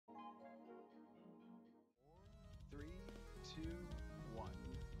2, 1.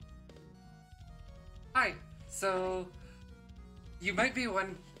 Hi. So, you might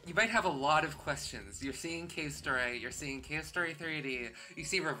have a lot of questions. You're seeing Cave Story, you're seeing Cave Story 3D, you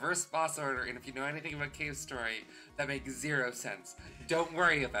see Reverse Boss Order, and if you know anything about Cave Story, that makes zero sense. Don't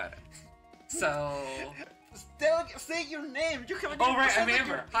worry about it. So... Say your name! You haven't Oh right, I'm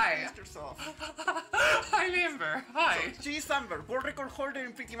Amber. Hi. Yourself. I'm Amber. Hi. So, she's Amber, world record holder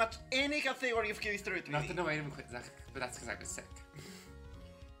in pretty much any category of Cave Story 3D. Not to know I didn't quit, but that's because I was sick.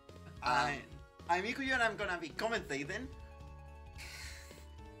 I'm Ikuyo and I'm gonna be commentating.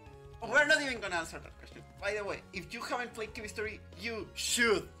 We're not even gonna answer that question. By the way, if you haven't played Cave Story, you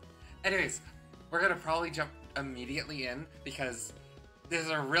should. Anyways, we're gonna probably jump immediately in because this is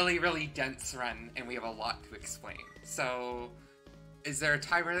a really, really dense run and we have a lot to explain. So, is there a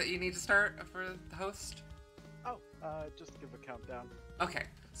timer that you need to start for the host? Oh, just give a countdown. Okay,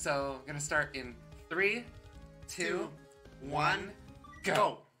 so I'm gonna start in 3, 2, 1,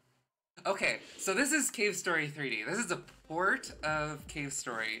 go! Okay, so this is Cave Story 3D. This is a port of Cave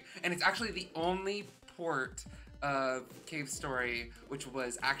Story, and it's actually the only port of Cave Story which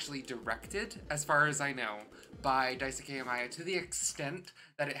was actually directed, as far as I know, by Daisuke Amaya to the extent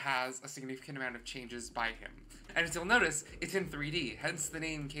that it has a significant amount of changes by him. And as you'll notice, it's in 3D, hence the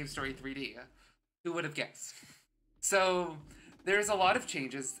name Cave Story 3D. Who would have guessed? So, there's a lot of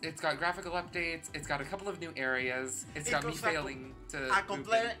changes. It's got graphical updates, it's got a couple of new areas, it's got me failing to...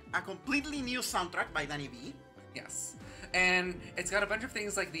 A completely new soundtrack by Danny B. Yes. And it's got a bunch of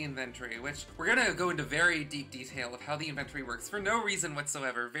things like the inventory, which we're gonna go into very deep detail of how the inventory works for no reason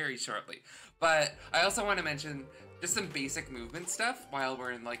whatsoever very shortly. But I also want to mention just some basic movement stuff while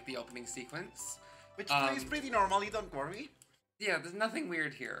we're in like the opening sequence. Which is pretty normally, don't worry. Yeah, there's nothing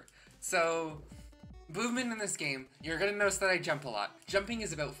weird here. So, movement in this game, you're gonna notice that I jump a lot. Jumping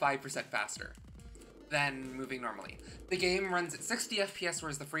is about 5% faster than moving normally. The game runs at 60 FPS,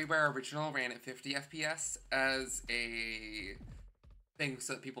 whereas the freeware original ran at 50 FPS as a thing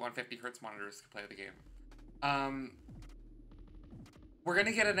so that people on 50 Hz monitors could play the game. We're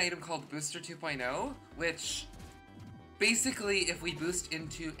gonna get an item called Booster 2.0, which basically, if we boost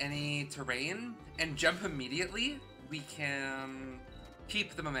into any terrain and jump immediately, we can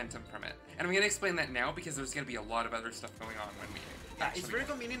keep the momentum from it. And I'm gonna explain that now because there's gonna be a lot of other stuff going on when we it's very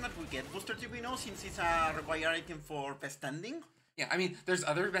convenient that we get Booster 2.0 since it's a required item for best standing. Yeah, I mean, there's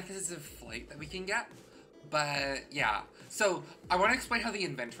other methods of flight that we can get, but yeah. So, I want to explain how the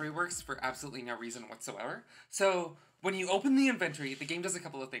inventory works for absolutely no reason whatsoever. So, when you open the inventory, the game does a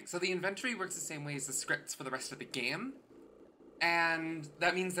couple of things. So the inventory works the same way as the scripts for the rest of the game, and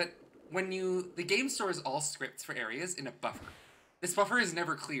that means that the game stores all scripts for areas in a buffer. This buffer is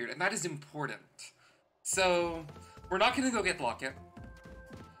never cleared, and that is important. So, we're not going to go get Locket.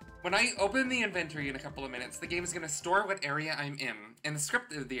 When I open the inventory in a couple of minutes, the game is going to store what area I'm in, and the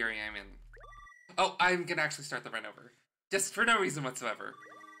script of the area I'm in. Oh, I'm going to actually start the run over. Just for no reason whatsoever.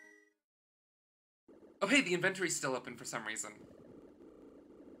 Oh hey, the inventory's still open for some reason.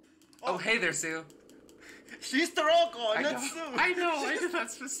 Oh hey there, Sue. She's Toroko, not Sue! I know, I did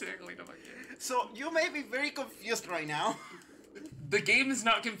that specifically to my game. So, you may be very confused right now. The game is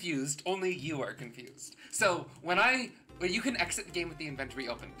not confused, only you are confused. So, when you can exit the game with the inventory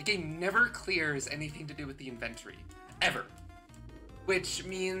open. The game never clears anything to do with the inventory. Ever. Which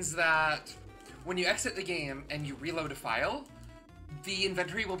means that when you exit the game and you reload a file, the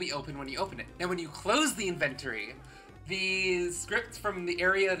inventory will be open when you open it. Now when you close the inventory, the script from the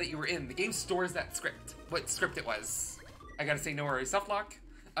area that you were in, the game stores that script. What script it was. I gotta say no worries, soft lock.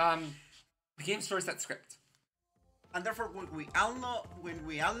 The game stores that script. And therefore, when we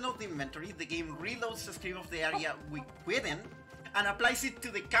unload the inventory, the game reloads the script of the area we quit in and applies it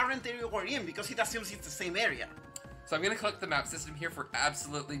to the current area we're in because it assumes it's the same area. So I'm gonna collect the map system here for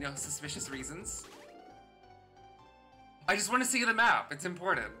absolutely no suspicious reasons. I just want to see the map, it's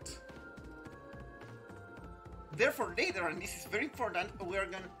important. Therefore, later, and this is very important, we are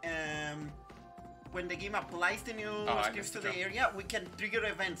gonna, when the game applies the new scripts to the area, we can trigger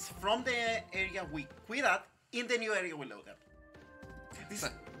events from the area we quit at in the new area we loaded.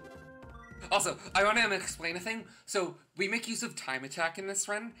 Also, I want to explain a thing. So, we make use of time attack in this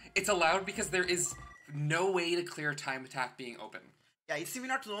run. It's allowed because there is no way to clear time attack being open. Yeah, it's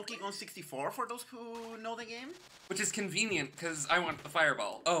similar to Donkey Kong 64 for those who know the game. Which is convenient, because I want the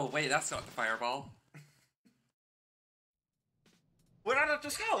fireball. Oh, wait, that's not the fireball. We're at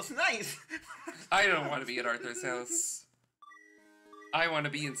Arthur's house, nice! I don't want to be at Arthur's house. I want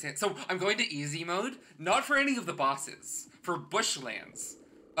to be in So, I'm going to easy mode, not for any of the bosses, for bushlands.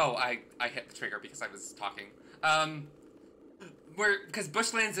 Oh, I hit the trigger because I was talking. Because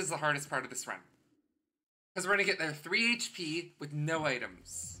bushlands is the hardest part of this run. Because we're gonna get there 3 HP with no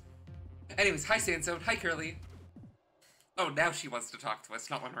items. Anyways, hi Sandstone, hi Curly. Oh, now she wants to talk to us,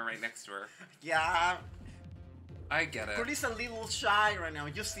 not when we're right next to her. Yeah. I get it. Curly's a little shy right now.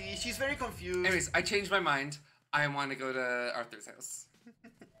 You see, she's very confused. Anyways, I changed my mind. I want to go to Arthur's house.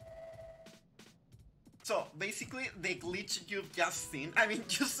 So, basically, the glitch you've just seen, I mean,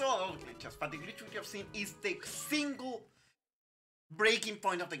 you saw all glitches, but the glitch you've seen is the single breaking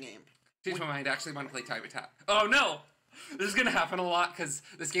point of the game. Changed my mind, I actually want to play time attack. Oh no! This is gonna happen a lot, because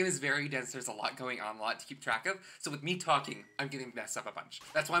this game is very dense, there's a lot going on, a lot to keep track of, so with me talking, I'm getting messed up a bunch.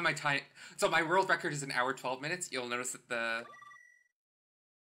 That's why my time... So my world record is 1 hour 12 minutes, you'll notice that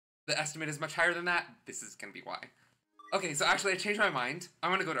the estimate is much higher than that. This is gonna be why. Okay, so actually I changed my mind. I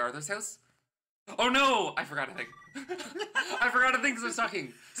want to go to Arthur's house. Oh no! I forgot a thing. I forgot a thing because I was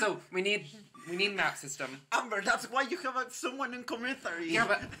talking. So, we need map system. Amber, that's why you have someone in commentary. Yeah,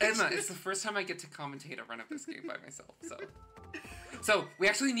 but Emma, it's the first time I get to commentate a run of this game by myself, So, we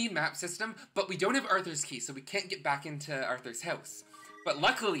actually need map system, but we don't have Arthur's key, so we can't get back into Arthur's house. But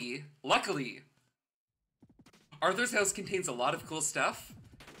luckily, Arthur's house contains a lot of cool stuff.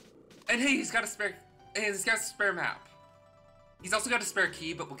 And hey, he's got a spare map. He's also got a spare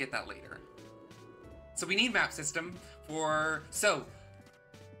key, but we'll get that later. So we need map system for... So,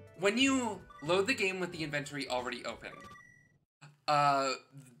 when you load the game with the inventory already open,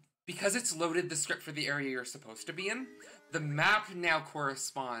 because it's loaded the script for the area you're supposed to be in, the map now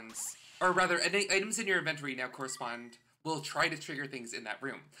corresponds, or rather, any items in your inventory now will try to trigger things in that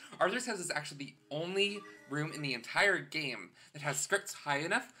room. Arthur's house is actually the only room in the entire game that has scripts high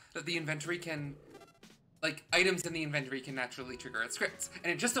enough that the inventory can... Like, items in the inventory can naturally trigger its scripts.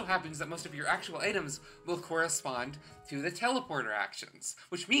 And it just so happens that most of your actual items will correspond to the teleporter actions.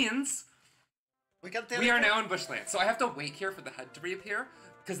 Which means... We are now in Bushland. So I have to wait here for the HUD to reappear,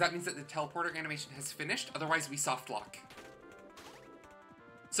 because that means that the teleporter animation has finished, otherwise we soft lock.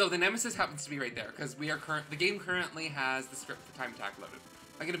 So the Nemesis happens to be right there, because the game currently has the script for time attack loaded.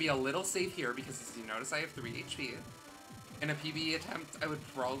 I'm going to be a little safe here, because as you notice I have 3 HP. In a PB attempt, I would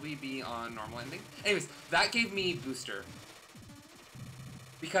probably be on normal ending. Anyways, that gave me booster.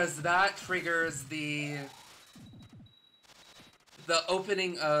 Because that triggers the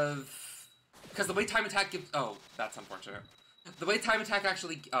opening of... Because the way time attack gives... Oh, that's unfortunate. The way time attack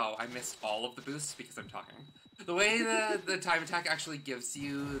actually... Oh, I missed all of the boosts because I'm talking. The way the time attack actually gives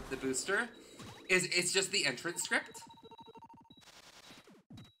you the booster is it's just the entrance script.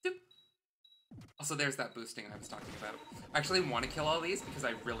 Also, there's that boosting I was talking about. I actually want to kill all these because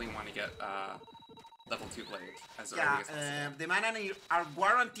I really want to get level 2 Blade as early as possible. The mana are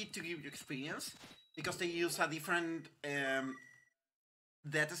guaranteed to give you experience because they use a different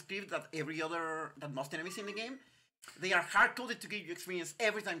data script that most enemies in the game. They are hard-coded to give you experience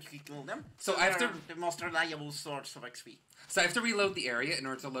every time you kill them. So I have to the most reliable source of XP. So I have to reload the area in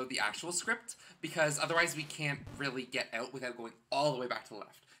order to load the actual script because otherwise we can't really get out without going all the way back to the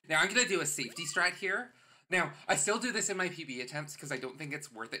left. Now, I'm going to do a safety strat here. Now, I still do this in my PB attempts because I don't think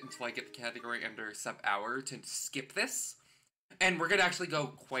it's worth it until I get the category under sub-hour to skip this. And we're going to actually go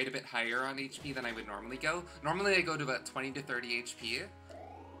quite a bit higher on HP than I would normally go. Normally, I go to about 20 to 30 HP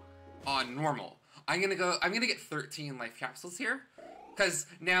on normal. I'm going to get 13 life capsules here because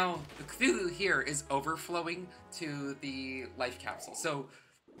now the Cthulhu here is overflowing to the life capsule. So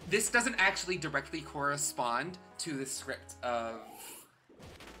this doesn't actually directly correspond to the script of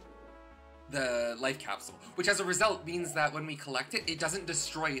the life capsule, which as a result means that when we collect it, it doesn't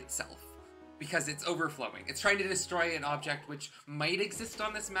destroy itself because it's overflowing. It's trying to destroy an object which might exist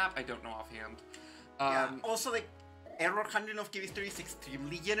on this map. I don't know offhand. Also, the error handling of Kevister is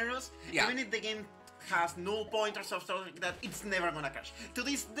extremely generous. Yeah. Even if the game has null pointers or stuff like that, it's never gonna crash. To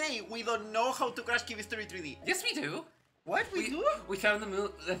this day, we don't know how to crash Kevister 3D. Yes, we do. What? We do? We found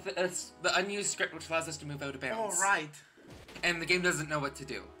the unused script which allows us to move out of bounds. Oh, right. And the game doesn't know what to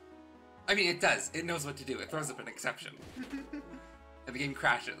do. I mean, it does. It knows what to do. It throws up an exception. And the game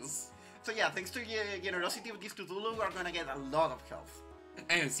crashes. So yeah, thanks to the generosity of this Cthulhu, we're gonna get a lot of health.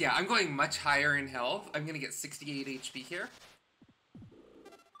 Anyways, yeah, I'm going much higher in health. I'm gonna get 68 HP here.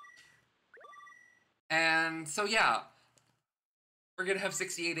 And so yeah, we're gonna have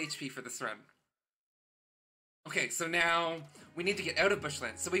 68 HP for this run. Okay, so now we need to get out of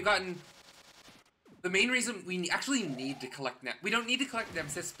Bushland. So we've gotten... The main reason we actually need to collect... We don't need to collect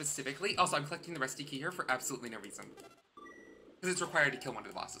Nemesis specifically. Also, I'm collecting the Rusty Key here for absolutely no reason. Because it's required to kill one of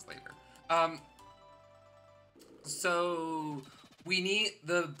the bosses later. So... We need...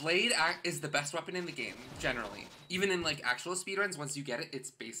 The Blade is the best weapon in the game, generally. Even in, like, actual speedruns, once you get it, it's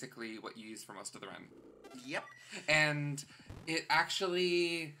basically what you use for most of the run. Yep. And it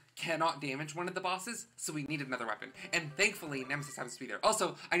actually cannot damage one of the bosses, so we need another weapon. And thankfully, Nemesis happens to be there.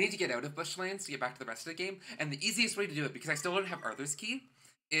 Also, I need to get out of Bushlands to get back to the rest of the game, and the easiest way to do it, because I still don't have Arthur's key,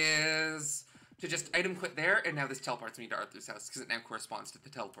 is to just item quit there, and now this teleports me to Arthur's house, because it now corresponds to the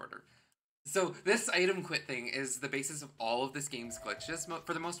teleporter. So this item quit thing is the basis of all of this game's glitches,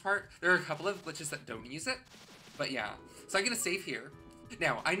 for the most part. There are a couple of glitches that don't use it, but yeah. So I'm gonna save here.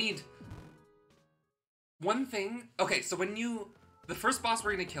 Now, I need one thing. Okay, so when the first boss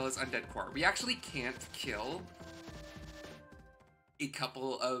we're gonna kill is Undead Core. We actually can't kill we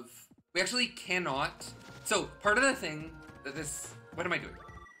actually cannot. So part of the thing that what am I doing?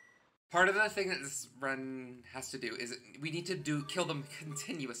 Part of the thing that this run has to do is we need to kill them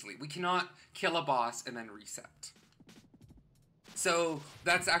continuously. We cannot kill a boss and then reset. So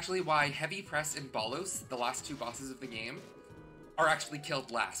that's actually why Heavy Press and Bolos, the last two bosses of the game, are actually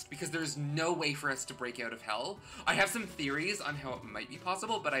killed last, because there's no way for us to break out of hell. I have some theories on how it might be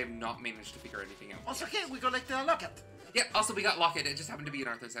possible, but I have not managed to figure anything out. Also, okay, we got like the Locket. Yeah, also we got Locket. It just happened to be in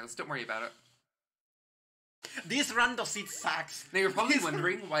Arthur's house. Don't worry about it. This random seed sucks. Now you're probably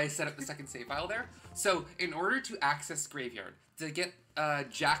wondering why I set up the second save file there. So in order to access Graveyard, to get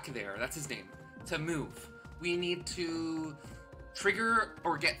Jack there, that's his name, to move, we need to trigger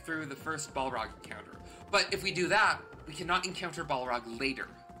or get through the first Balrog encounter. But if we do that, we cannot encounter Balrog later.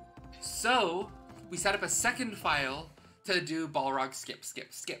 So we set up a second file to do Balrog skip.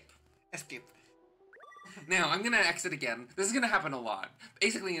 Escape. Now, I'm gonna exit again. This is gonna happen a lot.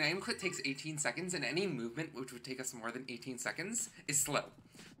 Basically, an aim quit takes 18 seconds, and any movement which would take us more than 18 seconds is slow.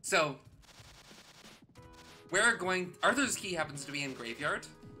 So, Arthur's key happens to be in Graveyard,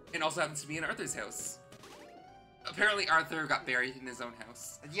 and also happens to be in Arthur's house. Apparently, Arthur got buried in his own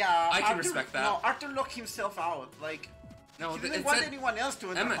house. Yeah, I can respect that. No, Arthur locked himself out. Like, no, he didn't want anyone else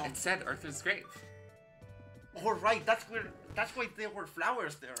to enter home. It said Arthur's grave. Oh, right, that's why there were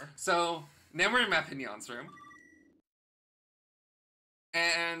flowers there. So, now we're in Mapignon's room.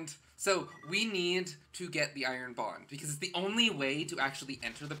 And so we need to get the Iron Bond, because it's the only way to actually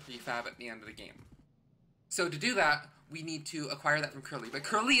enter the prefab at the end of the game. So to do that, we need to acquire that from Curly. But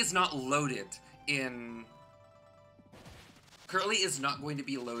Curly is not loaded in... Curly is not going to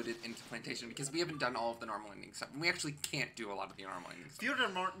be loaded into Plantation, because we haven't done all of the normal ending stuff. And we actually can't do a lot of the normal ending stuff.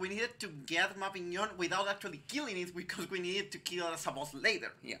 Furthermore, we needed to get Mapignon without actually killing it, because we needed to kill it as a boss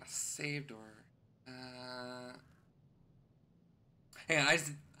later. Yes, saved or... Hang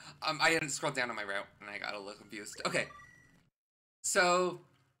on, I hadn't scrolled down on my route, and I got a little confused. Okay. So,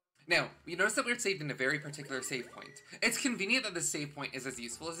 now, you notice that we're saved in a very particular save point. It's convenient that this save point is as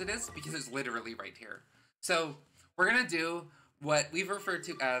useful as it is, because it's literally right here. So, we're gonna do what we've referred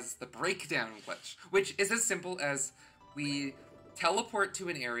to as the breakdown glitch, which is as simple as we teleport to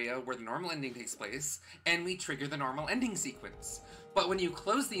an area where the normal ending takes place, and we trigger the normal ending sequence. But when you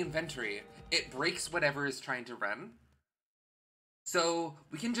close the inventory, it breaks whatever is trying to run. So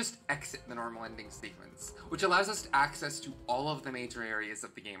we can just exit the normal ending sequence, which allows us access to all of the major areas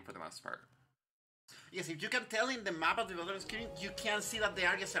of the game for the most part. Yes, if you can tell in the map at the bottom screen, you can see that the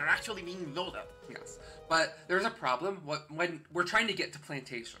areas are actually being loaded. Yes, but there's a problem when we're trying to get to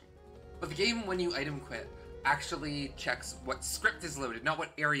Plantation. But the game, when you item quit, actually checks what script is loaded, not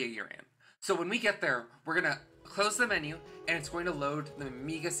what area you're in. So when we get there, we're gonna close the menu, and it's going to load the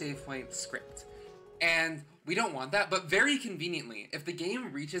Amiga save point script. And we don't want that, but very conveniently, if the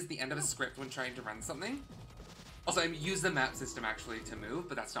game reaches the end of a script when trying to run something... Also, I use the map system actually to move,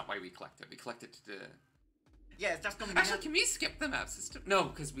 but that's not why we collect it. We collect it to... Yeah, it's just convenient. Actually, can we skip the map system? No,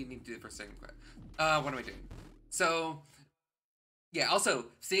 because we need to do it for second quit. What am I doing? So, yeah, also,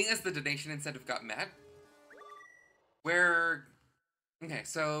 seeing as the donation incentive got met, okay,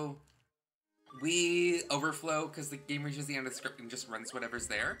 so we overflow because the game reaches the end of the script and just runs whatever's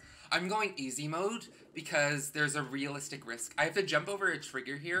there. I'm going easy mode because there's a realistic risk. I have to jump over a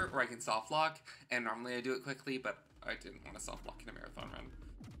trigger here, or I can soft lock, and normally I do it quickly, but I didn't want to soft lock in a marathon run.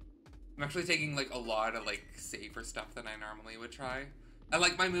 I'm actually taking like a lot of like safer stuff than I normally would try. And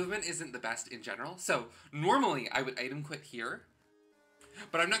like my movement isn't the best in general, so normally I would item quit here,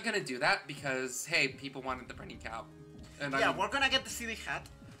 but I'm not gonna do that because hey, people wanted the bunny cap. And yeah, we're gonna get the CD hat.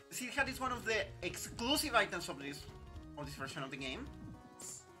 The CD hat is one of the exclusive items of this version of the game.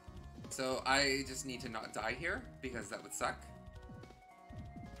 So I just need to not die here because that would suck.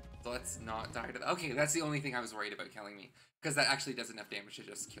 So let's not die to that. Okay, that's the only thing I was worried about killing me, because that actually does enough damage to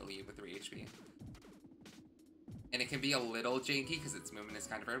just kill you with 3 HP. And it can be a little janky because its movement is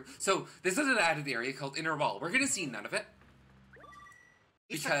kind of random. So this is an added area called Inner Wall. We're gonna see none of it.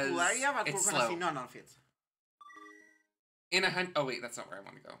 It's a cool area, but we're gonna see none of it. In a hunt. Oh wait, that's not where I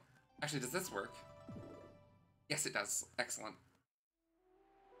want to go. Actually, does this work? Yes, it does. Excellent.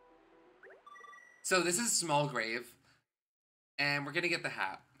 So this is small grave, and we're gonna get the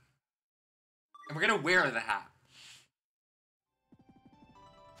hat. And we're gonna wear the hat.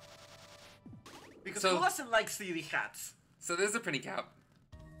 Because who doesn't like CD hats? So there's a pretty cap.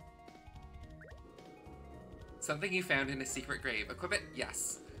 Something you found in a secret grave. Equip it?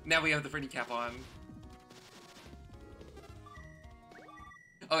 Yes. Now we have the pretty cap on.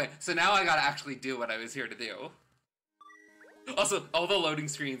 Okay, so now I gotta actually do what I was here to do. Also, all the loading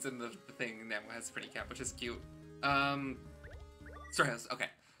screens and the thing now has pretty cap, which is cute. Storehouse, okay.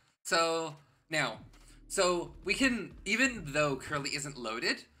 So, now, so we can, even though Curly isn't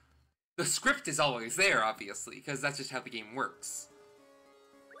loaded, the script is always there, obviously, because that's just how the game works.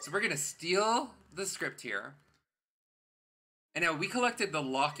 So we're gonna steal the script here. And now we collected the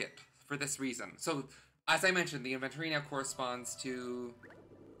locket for this reason. So, as I mentioned, the inventory now corresponds to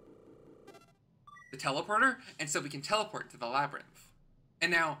the teleporter, and so we can teleport to the labyrinth.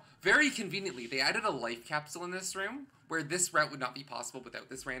 And now, very conveniently, they added a life capsule in this room, where this route would not be possible without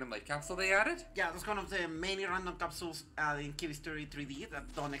this random life capsule they added. Yeah, that's one of the many random capsules in Cave Story 3D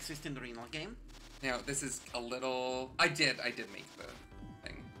that don't exist in the original game. Now, this is a little... I did make the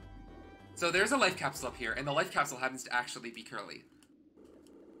thing. So there's a life capsule up here, and the life capsule happens to actually be Curly.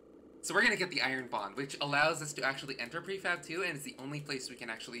 So we're gonna get the Iron Bond, which allows us to actually enter Prefab 2, and it's the only place we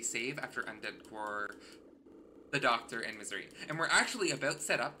can actually save after Undead Core, the Doctor, and Misery. And we're actually about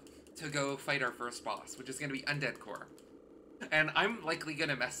set up to go fight our first boss, which is gonna be Undead Core. And I'm likely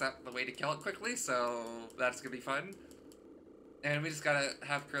gonna mess up the way to kill it quickly, so that's gonna be fun. And we just gotta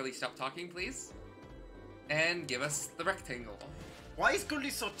have Curly stop talking, please. And give us the rectangle. Why is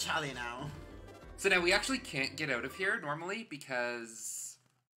Curly so chatty now? So now we actually can't get out of here normally because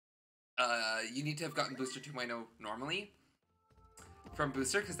you need to have gotten Booster 2.0 normally from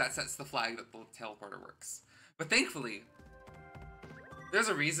Booster, because that sets the flag that the teleporter works. But thankfully, there's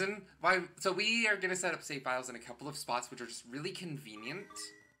a reason why. So we are going to set up save files in a couple of spots which are just really convenient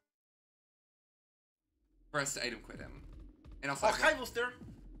for us to item quit him. And also, hi Booster!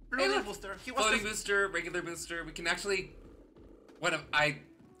 Floating Booster! He was floating Booster, regular Booster. We can actually...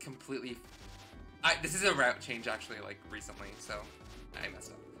 this is a route change actually, like, recently, so I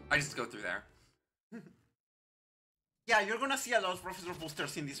messed up. I just go through there. Yeah, you're gonna see a lot of Professor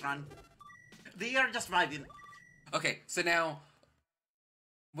Boosters in this run. They are just vibing. Okay, so now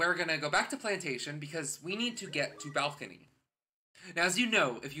we're gonna go back to Plantation because we need to get to Balcony. Now, as you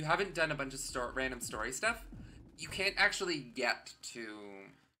know, if you haven't done a bunch of random story stuff, you can't actually get to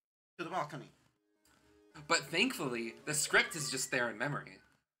the balcony. But thankfully, the script is just there in memory.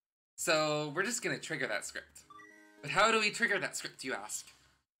 So we're just gonna trigger that script. But how do we trigger that script, you ask?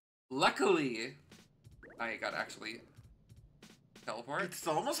 Luckily, I got actually teleport. It's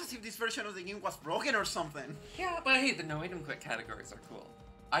almost as if this version of the game was broken or something. Yeah, but hey, the no item quit categories are cool.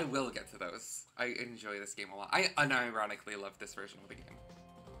 I will get to those. I enjoy this game a lot. I unironically love this version of the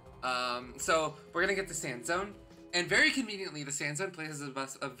game. So we're gonna get the Sand Zone, and very conveniently, the Sand Zone places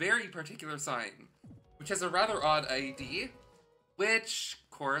us a very particular sign, which has a rather odd ID, which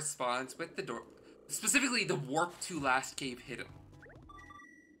corresponds with the door, specifically the Warp to Last Cave Hidden.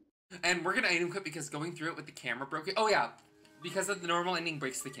 And we're gonna item quit because going through it with the camera broke it. Oh yeah, because of the normal ending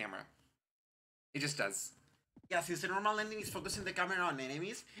breaks the camera. It just does. Yeah, since the normal ending is focusing the camera on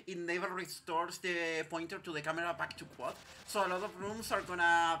enemies, it never restores the pointer to the camera back to quad. So a lot of rooms are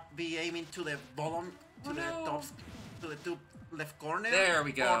gonna be aiming to the bottom, to the top, to the top left corner. There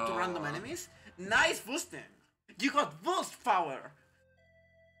we go. Or to random enemies. Nice boosting! You got boost power!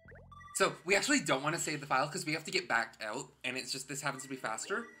 So we actually don't want to save the file because we have to get back out, and it's just this happens to be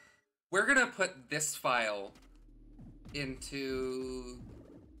faster. We're gonna put this file into...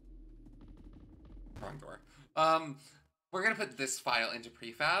 Wrong door. We're gonna put this file into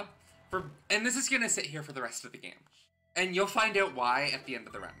prefab, and this is gonna sit here for the rest of the game. And you'll find out why at the end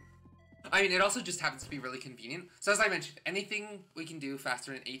of the run. I mean, it also just happens to be really convenient. So as I mentioned, anything we can do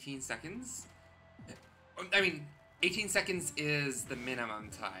faster than 18 seconds... I mean, 18 seconds is the minimum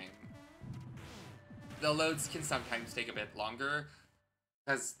time. The loads can sometimes take a bit longer,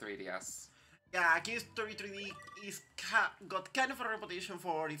 because 3DS. Yeah, Cave Story 3D got kind of a reputation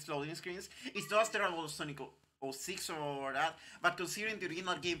for its loading screens. It's not as terrible as Sonic 06 or that, but considering the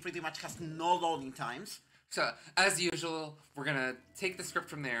original game pretty much has no loading times. So, as usual, we're gonna take the script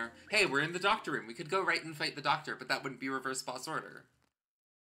from there. Hey, we're in the Doctor room. We could go right and fight the Doctor, but that wouldn't be reverse boss order.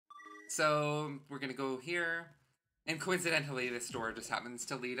 So, we're gonna go here. And coincidentally, this door just happens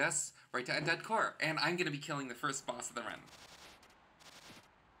to lead us right to Undead Core. And I'm gonna be killing the first boss of the run.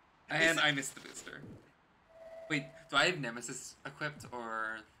 And I missed the booster. Wait, do I have Nemesis equipped,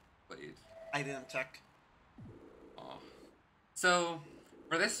 or... Wait. I didn't check. Oh. So,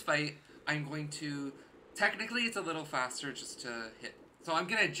 for this fight, I'm going to... Technically, it's a little faster just to hit. So I'm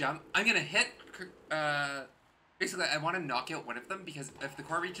going to jump. I'm going to hit... Basically, I want to knock out one of them, because if the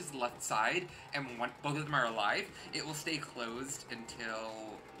core reaches the left side and both of them are alive, it will stay closed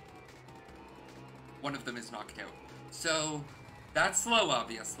until one of them is knocked out. So that's slow,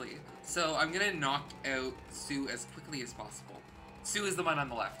 obviously. So I'm going to knock out Sue as quickly as possible. Sue is the one on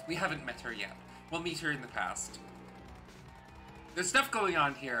the left. We haven't met her yet. We'll meet her in the past. There's stuff going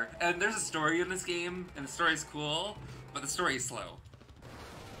on here, and there's a story in this game, and the story's cool, but the story is slow.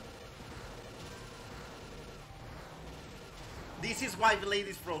 This is why Blade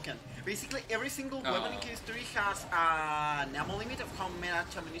is broken. Basically, every single weapon in history has an ammo limit of how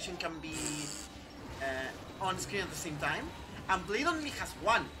much ammunition can be on screen at the same time, and Blade only has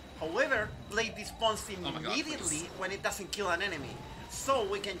one. However, Blade despawns immediately when it doesn't kill an enemy. So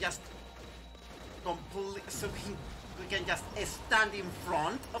we can just we can just stand in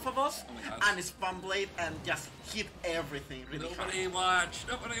front of a boss and spam Blade and just hit everything really hard.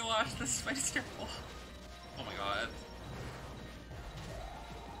 Nobody watch, this fight is terrible. Oh my god.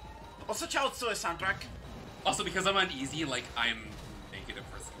 Also, shouts to a soundtrack. Also, because I'm on easy, like, I'm negative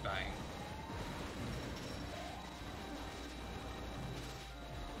risk of dying.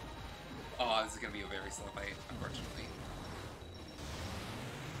 Oh, this is gonna be a very slow fight, unfortunately.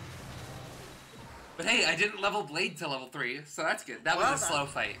 But hey, I didn't level Blade to level 3, so that's good. That was a slow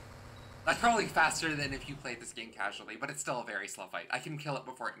fight. That's probably faster than if you played this game casually, but it's still a very slow fight. I can kill it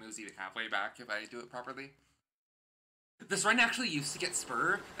before it moves even halfway back if I do it properly. This run actually used to get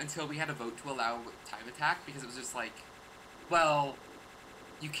Spur until we had a vote to allow time attack, because it was just like, well,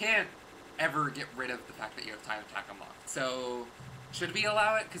 you can't ever get rid of the fact that you have time attack unlocked. So, should we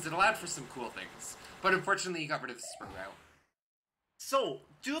allow it? Because it allowed for some cool things. But unfortunately, you got rid of the Spur route. So,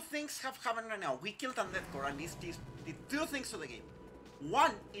 two things have happened right now. We killed Undead Core, and this did two things to the game.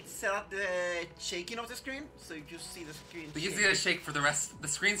 One, it set up the shaking of the screen, so you just see the screen. It's gonna shake for the rest. The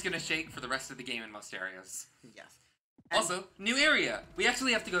screen's gonna shake for the rest of the game in most areas. Yes. Also, new area! We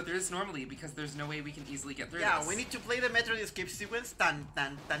actually have to go through this normally because there's no way we can easily get through this. Yeah, we need to play the Metroid escape sequence. Tan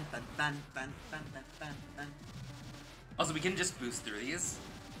tan tan tan tan tan tan tan tan. Also, we can just boost through these.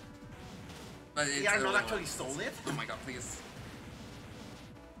 But it's we are not actually solid. Oh my god, please.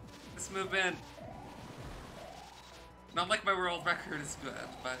 This movement. Not like my world record is good,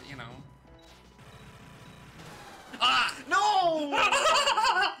 but you know. Ah! No!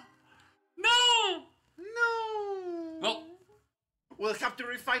 No! No! Well, we'll have to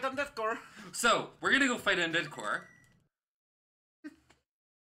refight Undead Core. So, we're gonna go fight Undead Core.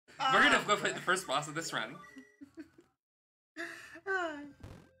 We're gonna go fight the first boss of this run.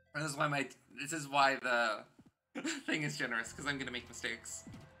 This is why the thing is generous, because I'm gonna make mistakes.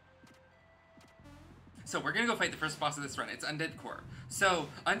 So, we're gonna go fight the first boss of this run. It's Undead Core. So,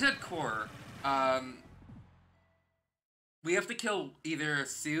 Undead Core, we have to kill either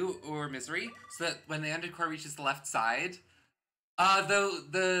Sue or Misery, so that when the Undead Core reaches the left side,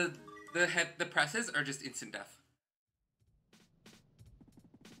 the presses are just instant death.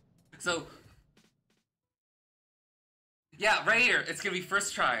 So, yeah, right here, it's gonna be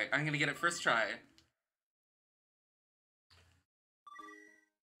first try. I'm gonna get it first try.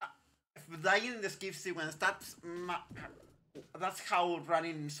 Dying in the escape sequence, that's how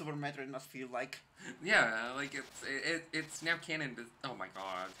running Super Metroid must feel like. Yeah, like it's now canon. Oh my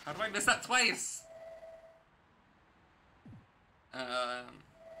god, how do I miss that twice?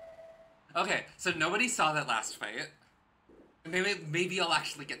 Okay, so nobody saw that last fight. Maybe I'll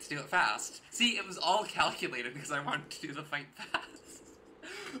actually get to do it fast. See, it was all calculated because I wanted to do the fight fast.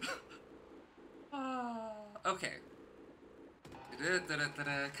 Okay.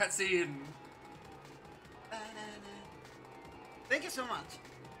 Cutscene. Thank you so much.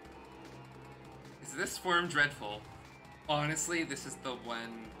 Is this form dreadful? Honestly, this is the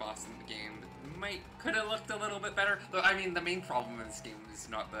one boss in the game that could have looked a little bit better. But I mean, the main problem in this game is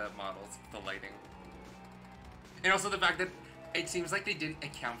not the models, it's the lighting. And also the fact that it seems like they didn't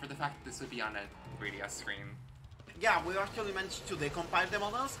account for the fact that this would be on a 3DS screen. Yeah, we actually managed to decompile the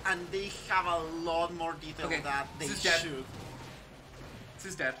models, and they have a lot more detail that they should. This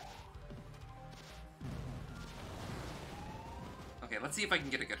is dead. Okay, let's see if I can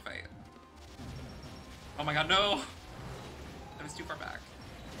get a good fight. Oh my god, no! I was too far back.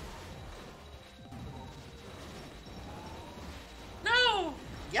 No!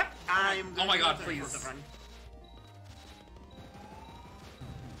 Yep, I'm oh my god, please.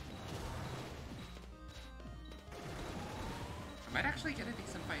 I might actually get a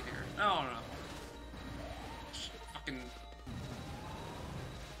decent fight here. No, no. Fucking...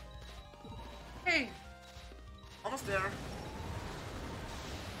 Hey! Almost there.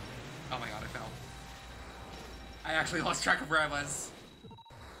 Oh my god, I fell. I actually lost track of where I was.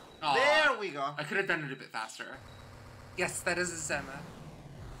 Aww. There we go. I could have done it a bit faster. Yes, that is a Zema.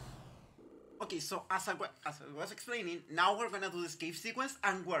 Okay, so as I was explaining, now we're gonna do the escape sequence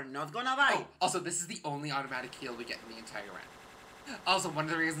and we're not gonna die. Oh, also, this is the only automatic heal we get in the entire round. Also, one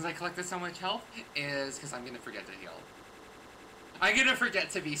of the reasons I collected so much health is because I'm gonna forget to heal. I'm gonna forget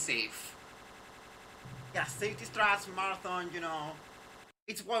to be safe. Yeah, safety strats, marathon, you know.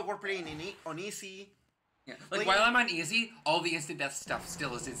 It's why we're playing on easy. Yeah, like while I'm on easy, all the instant death stuff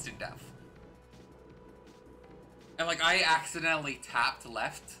still is instant death. And like, I accidentally tapped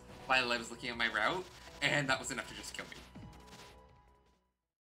left while I was looking at my route, and that was enough to just kill me.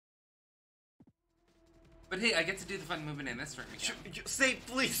 But hey, I get to do the fun movement in this room again. Save,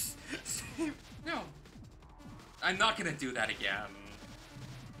 please! Save! No. I'm not gonna do that again.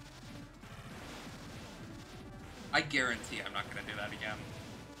 I guarantee I'm not gonna do that again.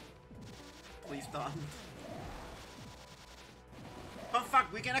 Please don't. Fun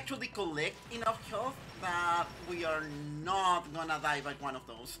fact, we can actually collect enough health that we are not gonna die by one of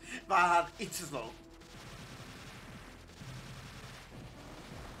those. But it's slow.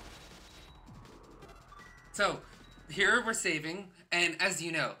 So, here we're saving, and as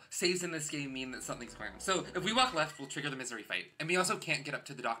you know, saves in this game mean that something's going on. So, if we walk left, we'll trigger the misery fight. And we also can't get up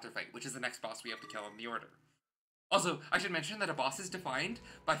to the doctor fight, which is the next boss we have to kill in the order. Also, I should mention that a boss is defined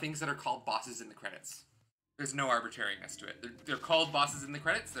by things that are called bosses in the credits. There's no arbitrariness to it. They're called bosses in the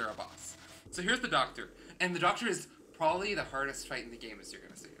credits, they're a boss. So here's the doctor. And the doctor is probably the hardest fight in the game, as you're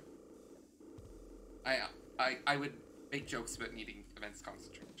gonna see. I would make jokes about needing immense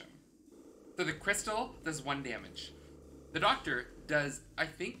concentration. So the crystal does 1 damage. The doctor does, I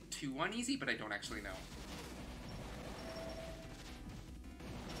think, 2 on easy, but I don't actually know.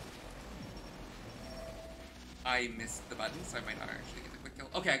 I missed the button, so I might not actually get the quick kill.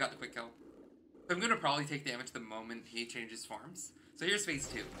 Okay, I got the quick kill. So I'm gonna probably take damage the moment he changes forms. So here's phase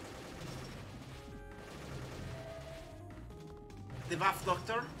 2. The buff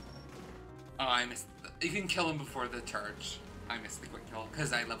doctor? Oh, I missed you can kill him before the charge. I missed the quick kill,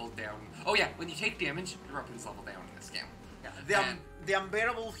 because I leveled down. Oh yeah, when you take damage, your weapons level down in this game. Yeah, the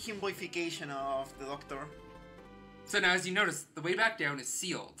unbearable himboification of the doctor. So now, as you notice, the way back down is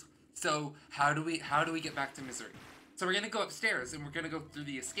sealed. So how do we get back to misery? So we're gonna go upstairs, and we're gonna go through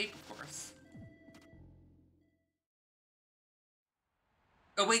the escape, of course.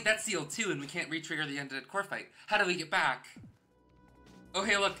 Oh wait, that's sealed too, and we can't re-trigger the undead core fight. How do we get back? Oh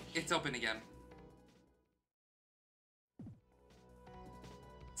hey, look, it's open again.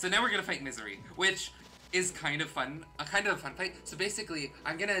 So now we're gonna fight Misery, which is kind of fun, a fun fight. So basically,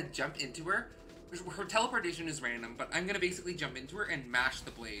 I'm gonna jump into her. Her teleportation is random, but I'm gonna basically jump into her and mash the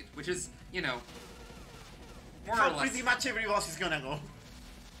blade, which is, you know, more or less. Pretty much every boss is gonna go.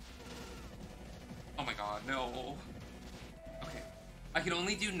 Oh my god, no. Okay, I can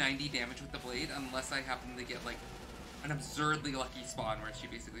only do 90 damage with the blade unless I happen to get like an absurdly lucky spawn where she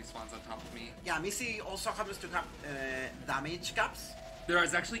basically spawns on top of me. Yeah, Missy also happens to have damage caps. There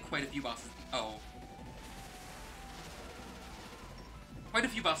is actually quite a few bosses. Oh. Quite a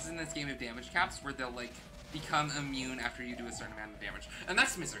few bosses in this game have damage caps where they'll, like, become immune after you do a certain amount of damage. And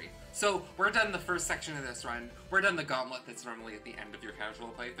that's Misery. So, we're done the first section of this run. We're done the gauntlet that's normally at the end of your casual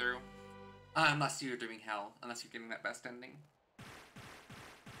playthrough. Unless you're doing hell. Unless you're getting that best ending.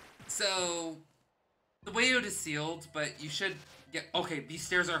 So, the way out is sealed, but you should get... Okay, these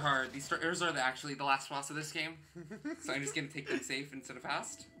stairs are hard. These stairs are actually the last boss of this game. So I'm just going to take them safe instead of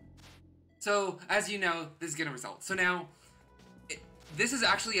fast. So, as you know, this is going to result. So now, this is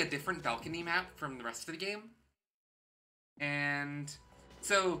actually a different balcony map from the rest of the game. And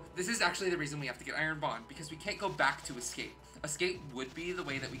so, this is actually the reason we have to get Iron Bond, because we can't go back to escape. Escape would be the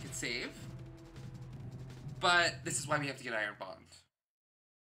way that we could save. But this is why we have to get Iron Bond.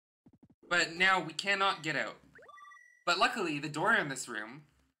 But now we cannot get out. But luckily, the door in this room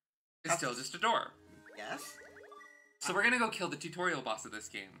is still just a door. Yes. So we're gonna go kill the tutorial boss of this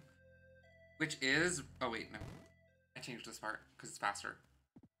game. Which is... Oh wait, no. I changed this part, because it's faster.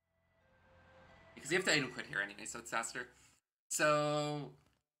 Because you have to item quit here anyway, so it's faster. So...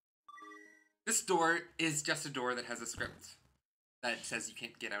 This door is just a door that has a script that says you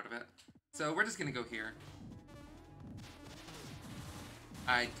can't get out of it. So we're just gonna go here.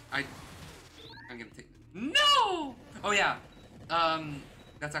 I'm gonna take... No! Oh yeah.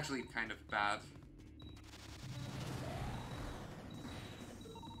 That's actually kind of bad.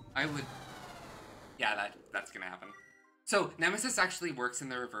 I would... Yeah, that's gonna happen. So, Nemesis actually works in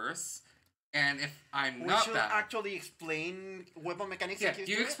the reverse. And if I'm We not should that... actually explain weapon mechanics in do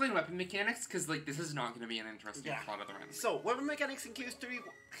you Q3. explain weapon mechanics? Because, like, this is not going to be an interesting plot of the run. So, weapon mechanics in Q3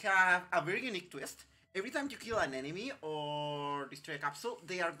 have a very unique twist. Every time you kill an enemy or destroy a capsule,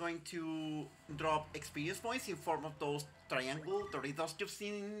 they are going to drop experience points in form of those triangle Doritos you've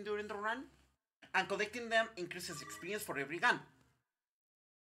seen during the run. And collecting them increases experience for every gun.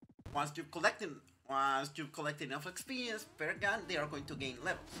 Once you've collected enough experience per gun, they are going to gain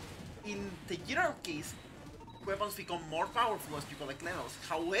levels. In the general case, weapons become more powerful as you collect levels.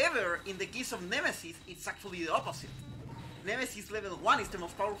 However, in the case of Nemesis, it's actually the opposite. Nemesis level 1 is the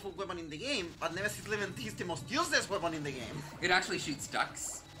most powerful weapon in the game, but Nemesis level 2 is the most useless weapon in the game. It actually shoots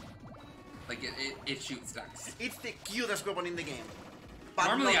ducks. Like, it shoots ducks. It's the cutest weapon in the game. But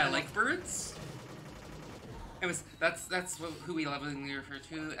normally I like birds. That's who we lovingly refer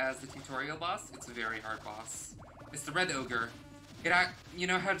to as the tutorial boss. It's a very hard boss. It's the Red Ogre. You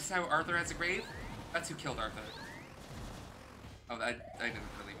know how Arthur has a grave? That's who killed Arthur. Oh, I didn't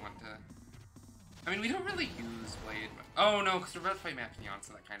really want to... I mean, we don't really use Blade. Oh no, because we're about to fight Mapignon,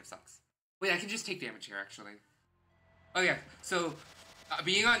 so that kind of sucks. Wait, I can just take damage here, actually. Oh yeah, so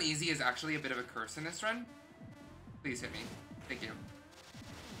being on easy is actually a bit of a curse in this run. Please hit me. Thank you.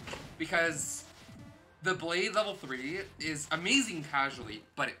 Because the Blade level 3 is amazing casually,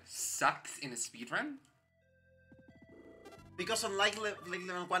 but it sucks in a speedrun. Because unlike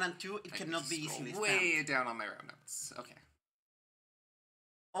level 1 and 2, it cannot be easily spammed. Way down on my round notes. Okay.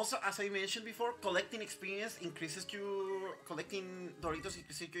 Also, as I mentioned before, collecting experience increases your... Collecting Doritos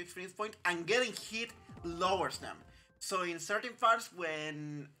increases your experience point, and getting hit lowers them. So in certain parts,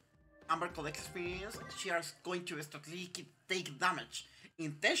 when Amber collects experience, she is going to strategically take damage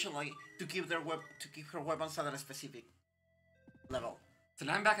intentionally to keep her weapons at a specific level. So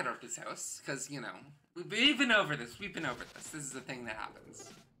now I'm back at Arthur's house, because, you know, we've been over this. We've been over this. This is a thing that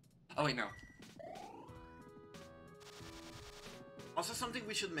happens. Oh, wait, no. Also, something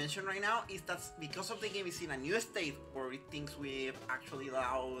we should mention right now is that because of the game is in a new state where it thinks we've actually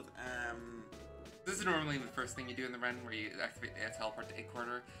allowed... This is normally the first thing you do in the run, where you activate the teleport to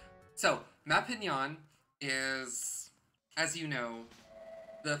A-Quarter. So, Mapignon is, as you know,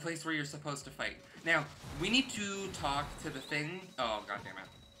 the place where you're supposed to fight. Now, we need to talk to the thing... Oh, goddammit.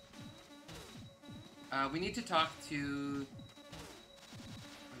 We need to talk to...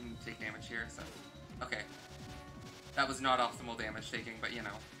 I'm gonna take damage here, so... Okay. That was not optimal damage taking, but you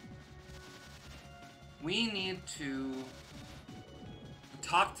know. We need to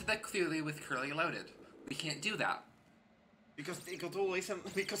talk to the Cthulhu with Curly loaded. We can't do that. Because the Cthulhu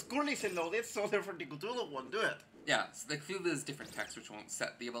isn't... Because Curly isn't loaded, so therefore the Cthulhu won't do it. Yeah, so the Cthulhu is different text, which won't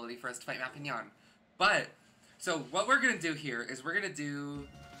set the ability for us to fight Mapignon. But, so what we're gonna do here is we're gonna do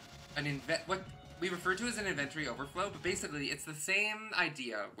an what we refer to as an inventory overflow, but basically it's the same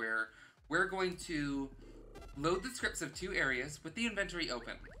idea where we're going to load the scripts of 2 areas with the inventory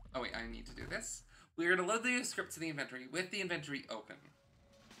open. Oh wait, I need to do this. We're going to load the scripts of the inventory with the inventory open.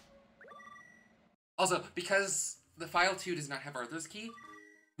 Also, because the file 2 does not have Arthur's key,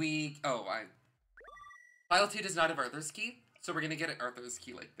 file 2 does not have Arthur's key, so we're going to get Arthur's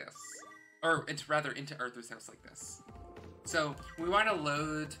key like this. Or, into Arthur's house like this. So, we want to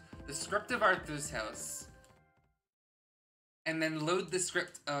load the script of Arthur's house, and then load the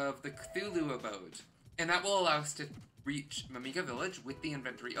script of the Cthulhu abode. And that will allow us to reach Mimiga Village with the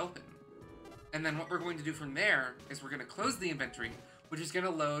inventory open. And then what we're going to do from there is we're going to close the inventory, which is going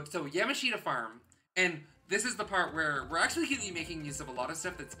to load... So, Yamashita Farm. And this is the part where we're actually going to be making use of a lot of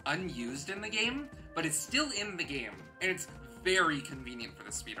stuff that's unused in the game, but it's still in the game. And it's very convenient for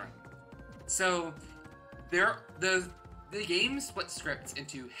the speedrun. So, the game split scripts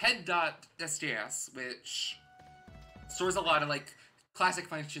into head.sjs, which stores a lot of, like, classic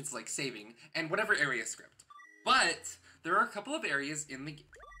functions like saving, and whatever area script. But there are a couple of areas in the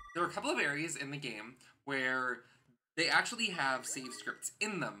game where they actually have save scripts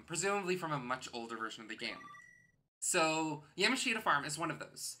in them, presumably from a much older version of the game. So Yamashita Farm is one of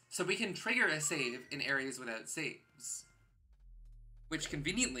those. So we can trigger a save in areas without saves. Which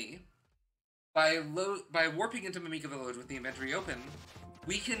conveniently, by warping into Mimiga Village with the inventory open,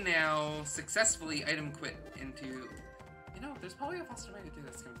 we can now successfully item quit into... You know, there's probably a faster way to do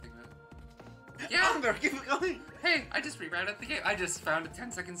this kind of thing, but... Yeah! Amber, keep going! Hey, I just rerouted the game. I just found a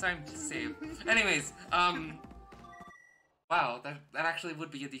 10-second time to save. Anyways, wow, that actually would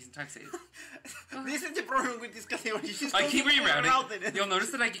be a decent time save. This is the problem with this category. I keep rerouting. You'll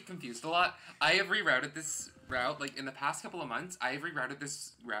notice that I get confused a lot. I have rerouted this route, like, in the past couple of months, I have rerouted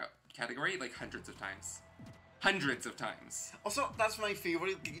this route category, like, hundreds of times. Hundreds of times. Also, that's my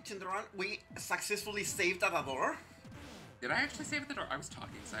favorite glitch in the run. We successfully saved at a door. Did I actually save at the door? I was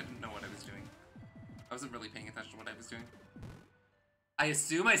talking, so I didn't know what I was doing. I wasn't really paying attention to what I was doing. I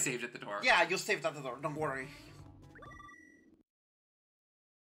assume I saved at the door. Yeah, you saved at the door, don't worry.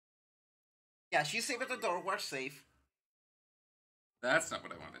 Yeah, she saved at the door, we're safe. That's not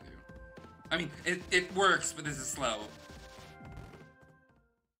what I want to do. I mean, it works, but this is slow.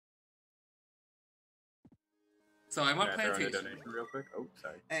 So I want plantation. Can I throw in a donation real quick? Oh,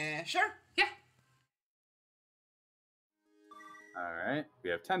 sorry. Sure. Yeah. Alright, we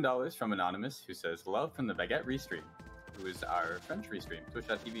have $10 from Anonymous, who says, love from the Baguette Restream, who is our French restream,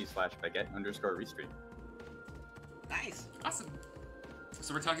 twitch.tv/baguette_restream. Nice. Awesome.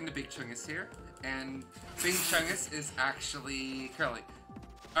 So we're talking to Big Chungus here, and Big Chungus is actually Curly.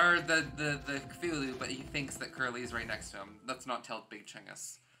 Or the Cthulhu, but he thinks that Curly is right next to him. Let's not tell Big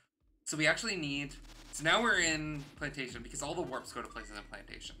Chungus. So we actually need... So now we're in Plantation, because all the warps go to places in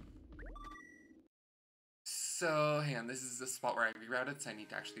Plantation. So, hang on, this is the spot where I rerouted, so I need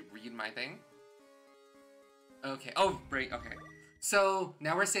to actually read my thing. Okay, oh, right, okay. So,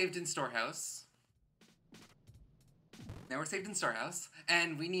 now we're saved in Storehouse. Now we're saved in Storehouse,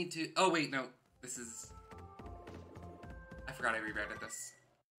 and we need to... Oh, wait, no, this is... I forgot I rerouted this.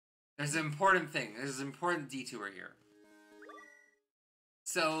 There's an important thing. There's an important detour here.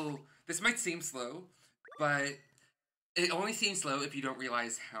 So, this might seem slow, but it only seems slow if you don't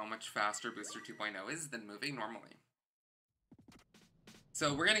realize how much faster Booster 2.0 is than moving normally.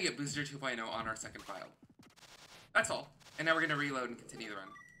 So we're going to get Booster 2.0 on our second file. That's all. And now we're going to reload and continue the run.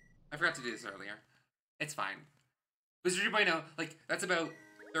 I forgot to do this earlier. It's fine. Booster 2.0, like, that's about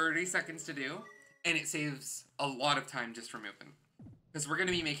 30 seconds to do, and it saves a lot of time just for moving. Because we're going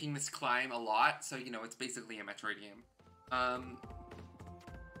to be making this climb a lot, so, you know, it's basically a Metroid game.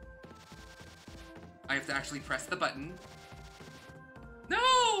 I have to actually press the button.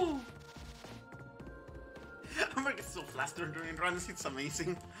 No! I'm gonna get so flustered during runs, it's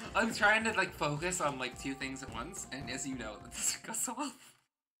amazing. I'm trying to, like, focus on, like, two things at once, and as you know, this goes off.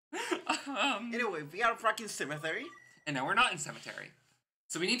 Anyway, we are fucking cemetery. And now we're not in cemetery.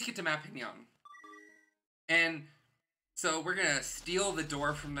 So we need to get to Mapignon. And so we're gonna steal the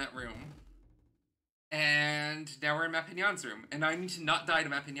door from that room. And now we're in Mapignon's room, and I need to not die to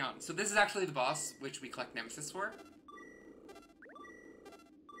Mapignon. So this is actually the boss, which we collect Nemesis for.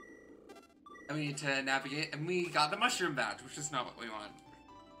 And we need to navigate, and we got the mushroom badge, which is not what we want.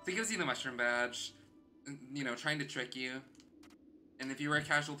 So it gives you the mushroom badge, you know, trying to trick you. And if you were a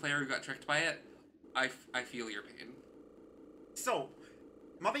casual player who got tricked by it, I feel your pain. So,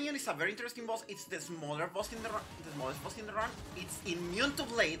 Mapignon is a very interesting boss. It's the smaller boss in the run, the smallest boss in the run. It's immune to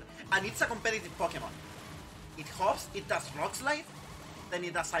Blade, and it's a competitive Pokemon. It hops, it does Rock Slide, then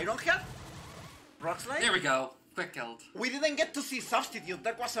it does Iron Head, Rock Slide. There we go. Quick killed. We didn't get to see Substitute.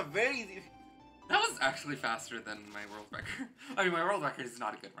 That was a very... That was actually faster than my world record. I mean, my world record is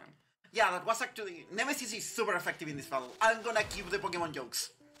not a good run. Yeah, that was actually... Nemesis is super effective in this battle. I'm gonna keep the Pokemon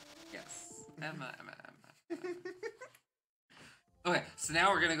jokes. Yes. Emma. Okay, so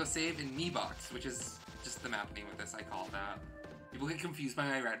now we're gonna go save in Me Box, which is just the map name of this, I call it that. People get confused by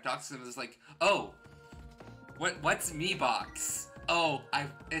my red dots, and I'm just like, oh, what's Me Box? Oh,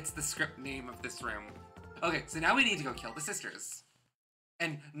 it's the script name of this room. Okay, so now we need to go kill the sisters.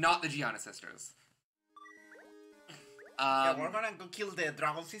 And not the Gianna sisters. Yeah, we're gonna go kill the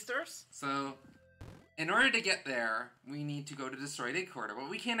Dragon Sisters. So, in order to get there, we need to go to Destroyed Egg Corridor. But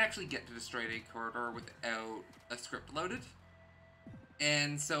we can't actually get to Destroyed Egg Corridor without a script loaded.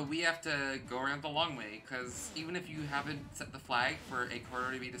 And so we have to go around the long way, because even if you haven't set the flag for Egg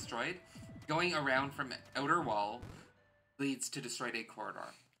Corridor to be destroyed, going around from Outer Wall leads to Destroyed Egg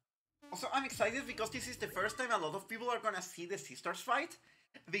Corridor. Also, I'm excited because this is the first time a lot of people are gonna see the sisters fight.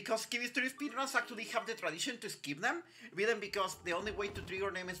 Because Kiwistory speedruns actually have the tradition to skip them, even because the only way to trigger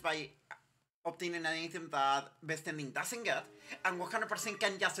them is by obtaining an item that Best Ending doesn't get, and 100%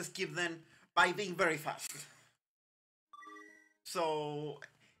 can just skip them by being very fast. So,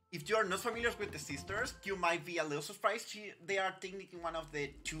 if you are not familiar with the sisters, you might be a little surprised they are technically one of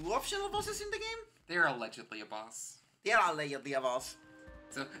the 2 optional bosses in the game. They are allegedly a boss. They are allegedly a boss.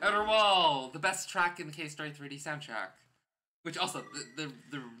 So, Outer Wall, the best track in the K-Story 3D soundtrack. Which also, the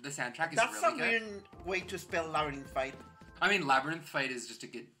soundtrack is That's really good. That's a weird way to spell Labyrinth Fight. I mean, Labyrinth Fight is just a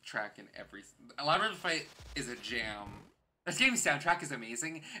good track in every... Labyrinth Fight is a jam. This game's soundtrack is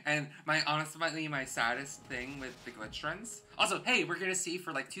amazing, and honestly, my saddest thing with the glitch runs... Also, hey, we're gonna see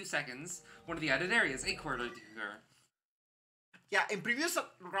for like 2 seconds one of the added areas, a corridor tour. Yeah, in previous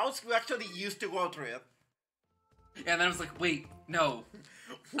routes, we actually used to go through it. Yeah, and then I was like, wait, no.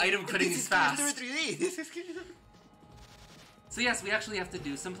 Item cutting is fast. This is 3D. So yes, we actually have to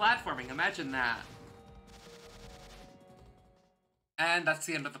do some platforming. Imagine that. And that's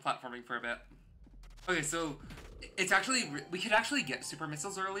the end of the platforming for a bit. Okay, so it's actually, we could actually get super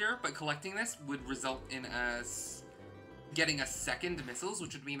missiles earlier, but collecting this would result in us getting a second missiles,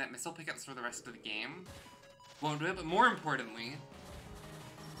 which would mean that missile pickups for the rest of the game won't do it, but more importantly...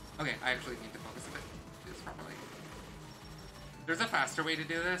 Okay, I actually need to focus a bit. Do this properly. There's a faster way to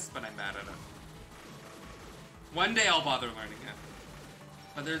do this, but I'm bad at it. One day I'll bother learning it.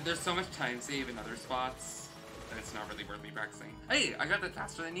 But there's so much time save in other spots that it's not really worth me practicing. Hey, I got that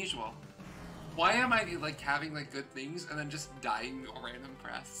faster than usual. Why am I like having like good things and then just dying a random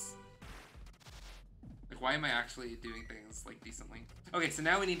press? Like, why am I actually doing things like decently? Okay, so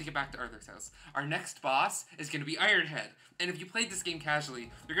now we need to get back to Arthur's house. Our next boss is going to be Ironhead. And if you played this game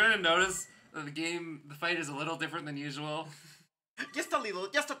casually, you're going to notice that the fight is a little different than usual. Just a little,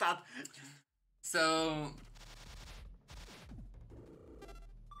 just a tad. So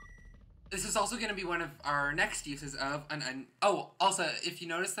this is also going to be one of our next uses of oh, also, if you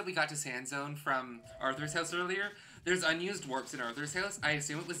notice that we got to Sand Zone from Arthur's house earlier, there's unused warps in Arthur's house. I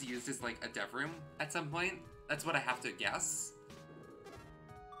assume it was used as, like, a dev room at some point. That's what I have to guess.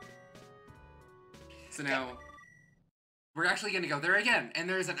 So now, we're actually going to go there again, and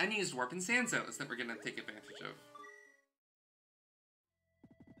there's an unused warp in Sand Zones that we're going to take advantage of.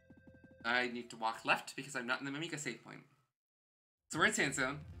 I need to walk left because I'm not in the Mimiga save point. So we're in Sand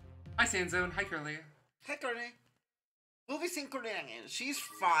Zone. Hi, Sand Zone. Hi, Curly. Hi, Curly. We'll be seeing Curly again. She's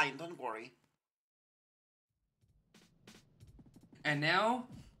fine, don't worry. And now,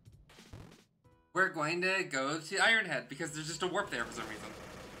 we're going to go to Ironhead because there's just a warp there for some reason.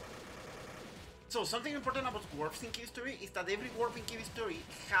 So, something important about warps in Cave Story is that every warp in Cave Story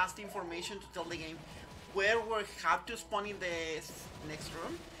has the information to tell the game where we have to spawn in the next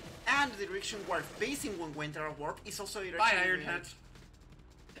room, and the direction we're facing when we enter a warp is also the direction Bye, Ironhead.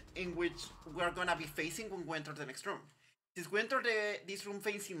 In which we're gonna be facing when we enter the next room. Since we entered this room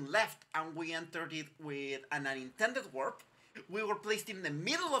facing left and we entered it with an unintended warp, we were placed in the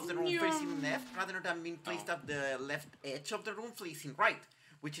middle of the room facing left rather than being placed at the left edge of the room facing right,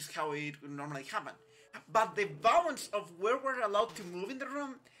 which is how it would normally happen. But the bounds of where we're allowed to move in the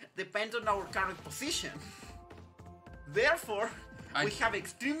room depend on our current position. Therefore, we have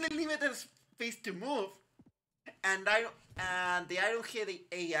extremely limited space to move, and the Ironhead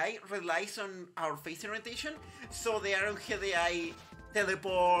AI relies on our face orientation, so the Ironhead AI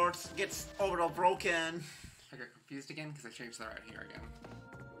teleports, gets overall broken. I got confused again because I changed the route here again.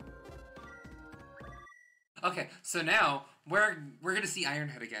 Okay, so now we're gonna see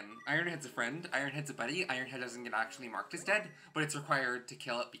Ironhead again. Ironhead's a friend, Ironhead's a buddy, Ironhead doesn't get actually marked as dead, but it's required to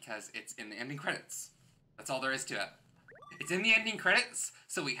kill it because it's in the ending credits. That's all there is to it. It's in the ending credits,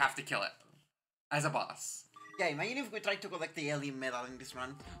 so we have to kill it. As a boss. Yeah, imagine if we tried to collect the alien medal in this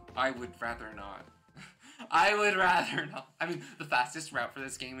run. I would rather not. I would rather not. I mean, the fastest route for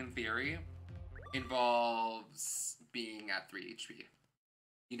this game, in theory, involves being at 3 HP.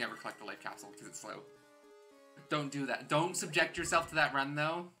 You never collect the life capsule because it's slow. Don't do that. Don't subject yourself to that run,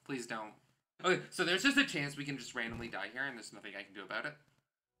 though. Please don't. Okay, so there's just a chance we can just randomly die here, and there's nothing I can do about it.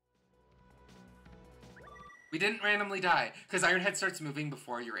 We didn't randomly die, because Ironhead starts moving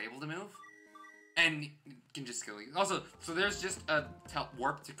before you're able to move. And you can just kill you. Also, so there's just a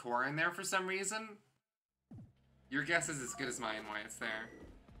warp to core in there for some reason. Your guess is as good as mine why it's there.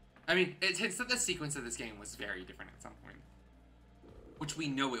 I mean, it hints that the sequence of this game was very different at some point. Which we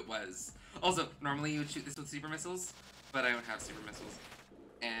know it was. Also, normally you would shoot this with super missiles, but I don't have super missiles.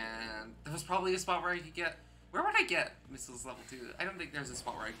 And there was probably a spot where I could get... Where would I get missiles level 2? I don't think there's a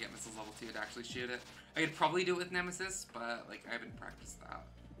spot where I could get missiles level 2 to actually shoot it. I could probably do it with Nemesis, but like I haven't practiced that.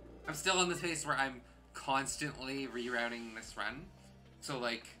 I'm still in the phase where I'm constantly rerouting this run. So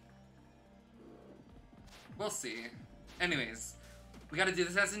like... We'll see. Anyways, we gotta do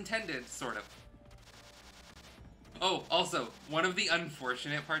this as intended, sort of. Oh, also, one of the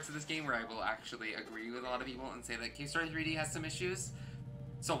unfortunate parts of this game where I will actually agree with a lot of people and say that Cave Story 3D has some issues.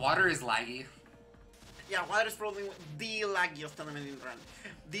 So water is laggy. Yeah, water is probably the laggiest element in the run.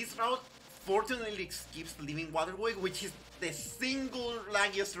 This route fortunately keeps leaving Waterway, which is the single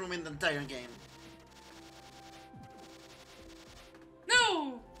laggiest room in the entire game.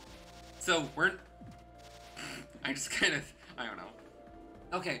 No! So, we're... I just kind of... I don't know.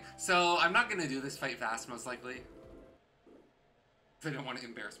 Okay, so I'm not gonna do this fight fast, most likely. Because I don't want to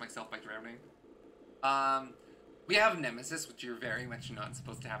embarrass myself by drowning. We have Nemesis, which you're very much not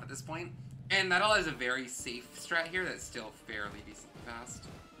supposed to have at this point. And that all has a very safe strat here that's still fairly decently fast.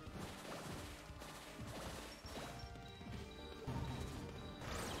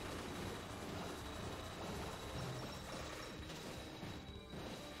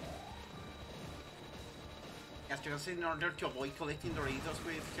 As you can see, in order to avoid collecting Doritos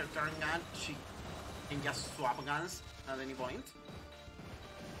with her turn gun, she can just swap guns at any point.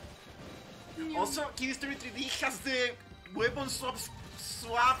 Also, Kiwi Story 3D has the weapon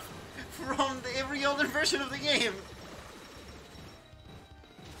swap from every other version of the game.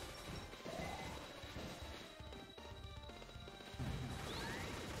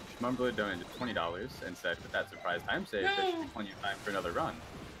 Mumble donated $20 and said, with that surprise time save, there should be plenty of time for another run.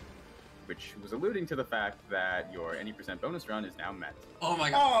 Which was alluding to the fact that your any percent bonus run is now met. Oh my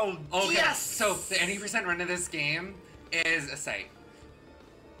god. Oh, okay. yes! So, the any percent run of this game is a sight.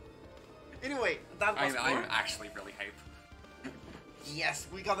 Anyway, that was I'm actually really hype. Yes,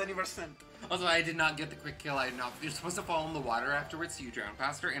 we got any percent. Also, I did not get the quick kill. You're supposed to fall in the water afterwards so you drown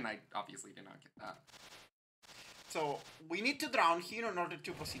faster, and I obviously did not get that. So, we need to drown here in order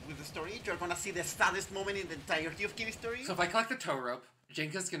to proceed with the story. You're gonna see the saddest moment in the entirety of Kiwi Story. So if I collect the tow rope,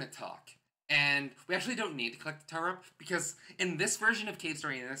 Jenka's gonna talk. And we actually don't need to collect the tow rope, because in this version of Cave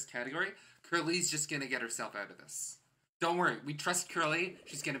Story, in this category, Curly's just gonna get herself out of this. Don't worry, we trust Curly,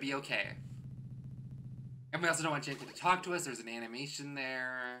 she's gonna be okay. And we also don't want Jenka to talk to us, there's an animation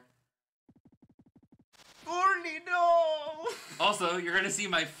there. Curly, no! Also, you're gonna see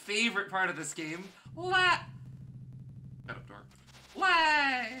my favorite part of this game, Shut up, door.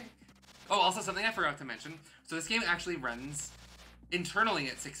 Lag! Oh, also something I forgot to mention. So this game actually runs internally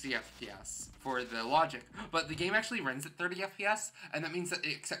at 60 FPS for the logic, but the game actually runs at 30 FPS, and that means that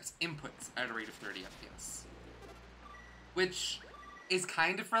it accepts inputs at a rate of 30 FPS. Which is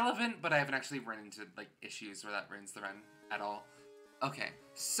kind of relevant, but I haven't actually run into like issues where that ruins the run at all. Okay,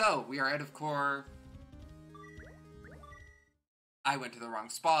 so we are out of core. I went to the wrong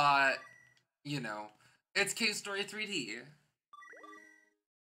spot. You know, it's Cave Story 3D.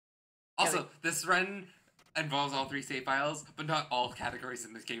 Also, this run involves all 3 save files, but not all categories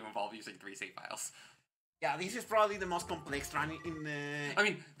in this game involve using 3 save files. Yeah, this is probably the most complex run in the... I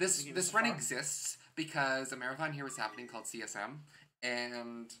mean, this run exists because a marathon here was happening called CSM,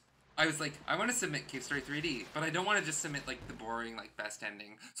 and I was like, I want to submit Cave Story 3D, but I don't want to just submit, like, the boring, like, best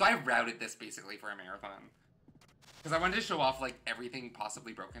ending. So I routed this, basically, for a marathon. Because I wanted to show off, like, everything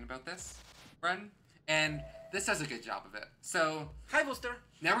possibly broken about this run, and this does a good job of it. So... Hi, Booster!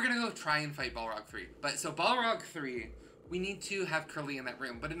 Now we're gonna go try and fight Balrog 3. So Balrog 3, we need to have Curly in that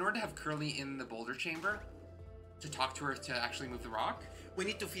room, but in order to have Curly in the boulder chamber, to talk to her to actually move the rock... We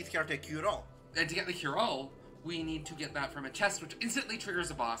need to feed her the cure-all. And to get the cure-all, we need to get that from a chest, which instantly triggers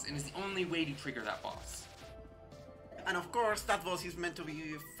a boss, and is the only way to trigger that boss. And of course, that boss is meant to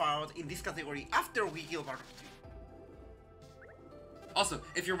be fought in this category after we kill Balrog 3. Also,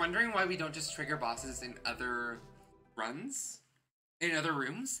 if you're wondering why we don't just trigger bosses in other runs, in other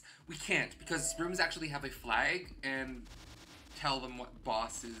rooms, we can't, because rooms actually have a flag and tell them what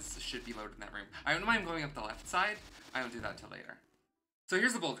bosses should be loaded in that room. I don't mind going up the left side, I don't do that till later. So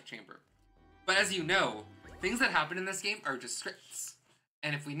here's the boulder chamber. But as you know, things that happen in this game are just scripts.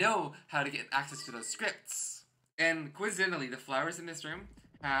 And if we know how to get access to those scripts, and coincidentally, the flowers in this room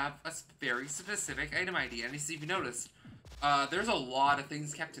have a very specific item ID, and as you've noticed, there's a lot of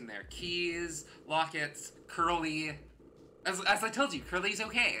things kept in there. Keys, lockets, Curly. As I told you, Curly's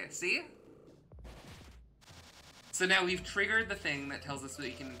okay, see? So now we've triggered the thing that tells us that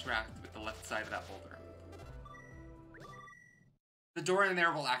we can interact with the left side of that boulder. The door in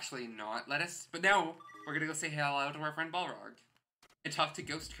there will actually not let us, but now we're gonna go say hello to our friend Balrog. And talk to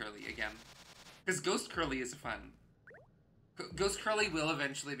Ghost Curly again. Because Ghost Curly is fun. Ghost Curly will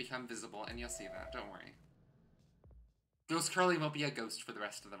eventually become visible, and you'll see that, don't worry. Ghost Curly won't be a ghost for the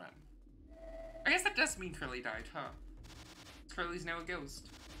rest of the run. I guess that does mean Curly died, huh? Curly's now a ghost.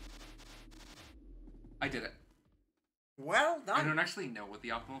 I did it. Well done. I don't actually know what the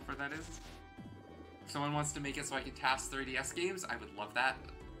optimal for that is. If someone wants to make it so I can task 3DS games, I would love that.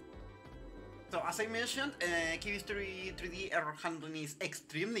 So, as I mentioned, Kiwi Story 3D error handling is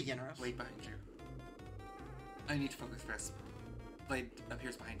extremely generous. Blade behind you. I need to focus first. Blade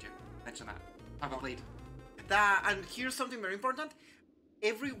appears behind you. Mention that. Talk about Blade. And here's something very important.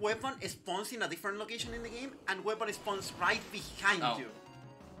 Every weapon spawns in a different location in the game, and weapon spawns right behind you.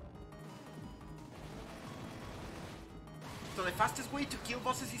 So the fastest way to kill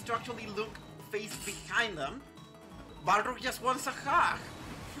bosses is to actually look face behind them. Balrog just wants a hug.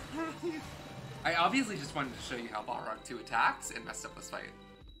 I obviously just wanted to show you how Balrog 2 attacks and messed up this fight.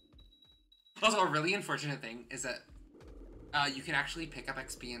 Also, a really unfortunate thing is that you can actually pick up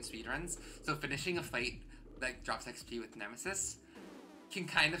XP in speedruns, so finishing a fight that drops XP with Nemesis can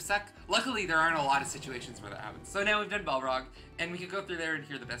kind of suck. Luckily, there aren't a lot of situations where that happens. So now we've done Balrog, and we could go through there and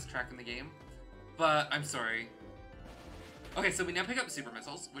hear the best track in the game, but I'm sorry. Okay, so we now pick up super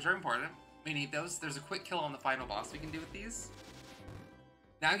missiles, which are important. We need those. There's a quick kill on the final boss we can do with these.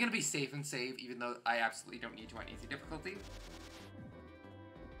 Now I'm gonna be safe and save, even though I absolutely don't need to on easy difficulty.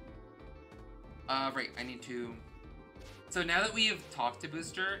 Right, I need to... So now that we have talked to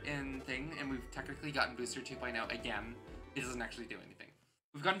Booster in Thing, and we've technically gotten Booster 2.0 again, it doesn't actually do anything.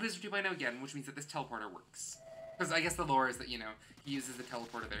 We've gotten Booster 2.0 again, which means that this teleporter works. Because I guess the lore is that, you know, he uses the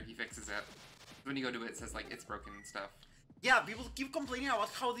teleporter there, he fixes it. When you go to it, it says, like, it's broken and stuff. Yeah, people keep complaining about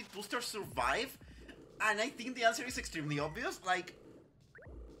how did Booster survive, and I think the answer is extremely obvious, like...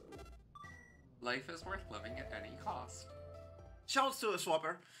 Life is worth living at any cost. Shouts to a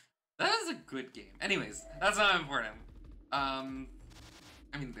swapper. That is a good game. Anyways, that's not important. I mean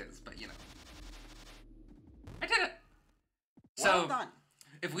it is, but you know. I did it! Well so, done.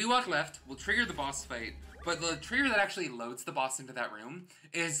 If we walk left, we'll trigger the boss fight, but the trigger that actually loads the boss into that room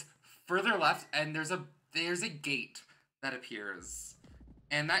is further left, and there's a gate that appears.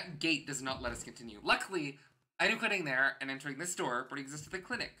 And that gate does not let us continue. Luckily, item cutting there and entering this door brings us to the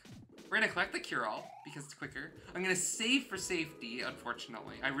clinic. We're gonna collect the cure-all, because it's quicker. I'm gonna save for safety,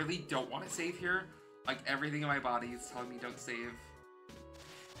 unfortunately. I really don't want to save here. Like, everything in my body is telling me don't save.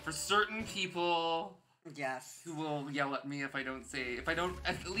 For certain people... Yes. Who will yell at me if I don't save. If I don't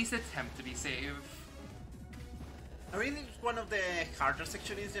at least attempt to be saved. I really think it's one of the harder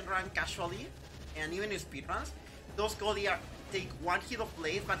sections in run casually, and even in speedruns. Those Goliath take one hit of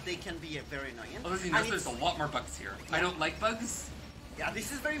blade, but they can be very annoying. Oh, there's a lot more bugs here. Yeah. I don't like bugs. Yeah,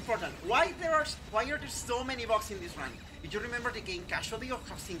 this is very important. Why are there so many bugs in this run? If you remember the game casually or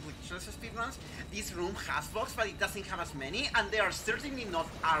have seen glitchless speedruns, this room has bugs, but it doesn't have as many, and they are certainly not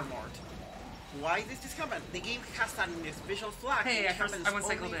armored. Why does this happen? The game has a special flag. Hey, I want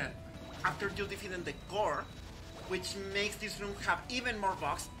cycled in. After you defeat the core, which makes this room have even more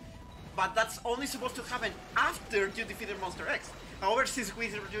bugs, but that's only supposed to happen after you defeated Monster X. However, since we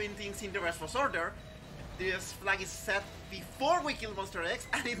are doing things in the reverse order, this flag is set before we kill Monster X,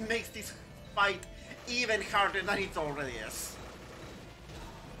 and it makes this fight even harder than it already is.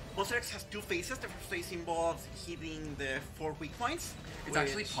 Monster X has two phases. The first phase involves hitting the 4 weak points. It's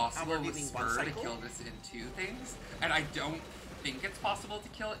actually possible with Spur to kill this in 2 things, and I don't think it's possible to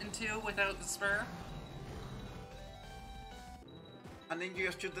kill it in 2 without the Spur. And then you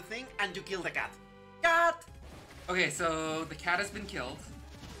just shoot the thing, and you kill the cat. Cat! Okay, so the cat has been killed.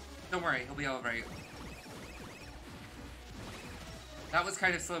 Don't worry, he'll be alright. That was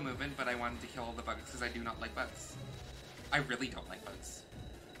kind of slow movement, but I wanted to kill all the bugs because I do not like bugs. I really don't like bugs.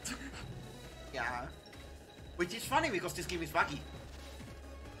 Yeah. Which is funny because this game is buggy.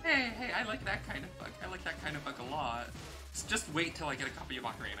 Hey, I like that kind of bug. I like that kind of bug a lot. Just wait till I get a copy of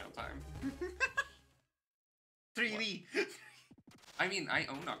Ocarina of Time. 3D. I mean, I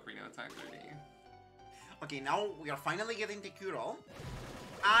own Ocarina of Time 3D. Okay, now we are finally getting the cure-all.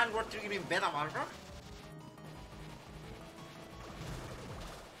 And we're triggering Beta Valra.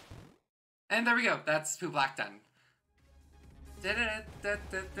 And there we go. That's Pooh Black done.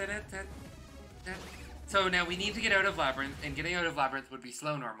 So now we need to get out of Labyrinth, and getting out of Labyrinth would be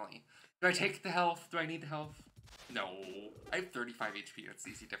slow normally. Do I take the health? Do I need the health? No. I have 35 HP. That's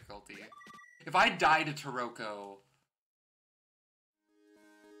easy difficulty. If I die to Taroko...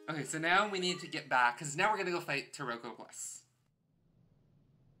 Okay, so now we need to get back, because now we're going to go fight Taroko Plus.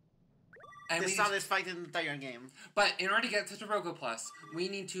 And the saddest fight in the entire game. But in order to get to Taroko Plus, we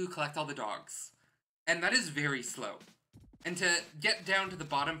need to collect all the dogs. And that is very slow. And to get down to the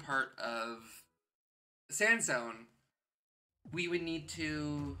bottom part of the Sand Zone, we would need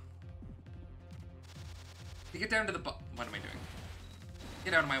to get down to the what am I doing?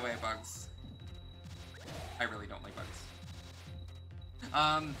 Get out of my way, bugs. I really don't like bugs.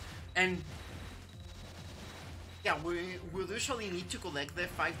 And... Yeah, we usually need to collect the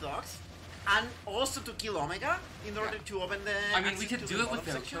 5 dogs. And also to kill Omega in order to open the... I mean, we could do it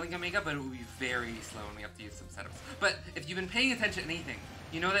without killing Omega, but it would be very slow and we have to use some setups. But if you've been paying attention to anything,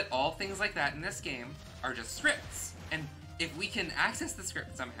 you know that all things like that in this game are just scripts. And if we can access the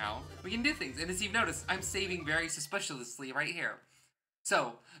script somehow, we can do things. And as you've noticed, I'm saving very suspiciously right here.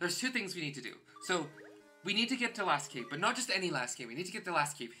 So, there's 2 things we need to do. So, we need to get to Last Cave, but not just any Last Cave. We need to get to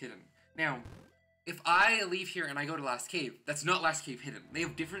Last Cave Hidden. Now, if I leave here and I go to Last Cave, that's not Last Cave Hidden. They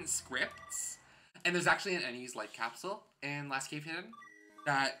have different scripts, and there's actually an Ennies life capsule in Last Cave Hidden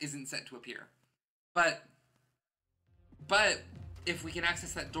that isn't set to appear. But if we can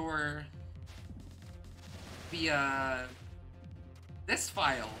access that door via this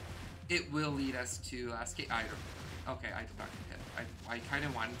file, it will lead us to Last Cave. Okay, I did not get hit. I kind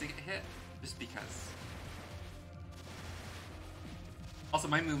of wanted to get hit, just because. Also,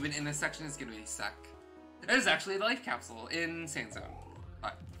 my movement in this section is gonna be suck. It is actually the life capsule in Sand Zone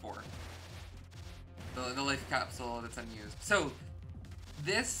 4. life capsule that's unused. So,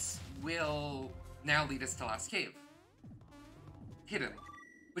 this will now lead us to Last Cave. Hidden.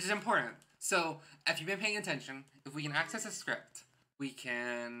 Which is important. So, if you've been paying attention, if we can access a script, we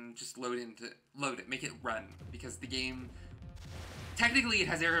can just load it, make it run. Because the game, technically it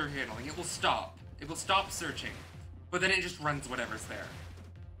has error handling. It will stop. It will stop searching. But then it just runs whatever's there.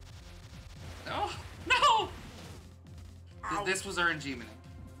 Oh, no! This was RNG money.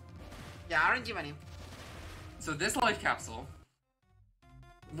 Yeah, RNG money. So this life capsule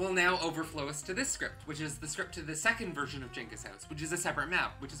will now overflow us to this script, which is the script to the second version of Jenga's house, which is a separate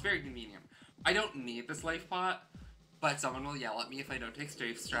map, which is very convenient. I don't need this life pot, but someone will yell at me if I don't take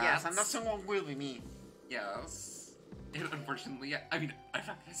strafe strats. Yes, and that someone will be me. Yes. Unfortunately, yeah. I mean, I'm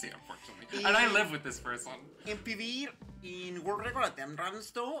not gonna say unfortunately. And I live with this person. In PvE, in World Record attempt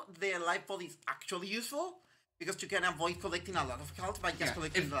runs though, the life pod is actually useful. Because you can avoid collecting a lot of health by just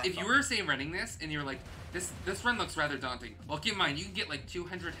collecting the life If you were, say, running this, and you're like, this run looks rather daunting, well, keep in mind, you can get like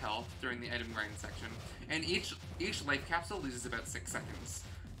 200 health during the item grind section, and each life capsule loses about 6 seconds.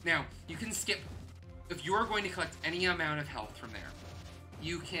 Now, you can skip, if you're going to collect any amount of health from there,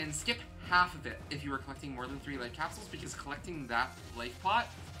 you can skip half of it if you were collecting more than 3 life capsules, because collecting that life pot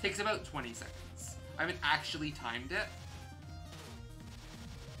takes about 20 seconds. I haven't actually timed it.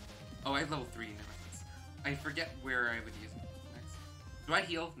 Oh, I have level 3 now. I forget where I would use it next. Do I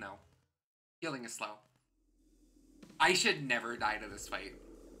heal? No. Healing is slow. I should never die to this fight.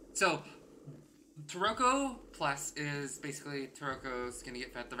 So, Taroko Plus is basically Taroko's gonna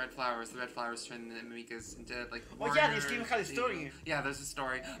get fed the red flowers. The red flowers turn the Mimikas into, like, oh yeah, this game has a story. Yeah, there's a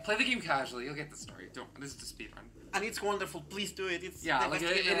story. Play the game casually, you'll get the story. This is a speedrun. And it's wonderful, please do it. It's yeah, like,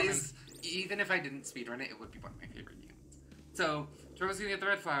 it is, even if I didn't speedrun it, it would be one of my favorite games. So, Taroko's gonna get the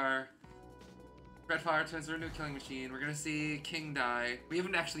red flower. Red flower turns her into a killing machine. We're gonna see King die. We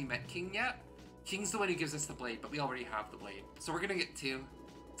haven't actually met King yet. King's the one who gives us the blade, but we already have the blade. So we're gonna get 2.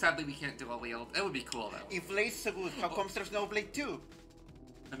 Sadly, we can't dual wield. That would be cool, though. If Blade's so good, how comes there's no Blade 2?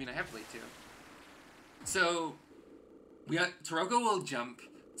 I mean, I have Blade 2. So, Taroko will jump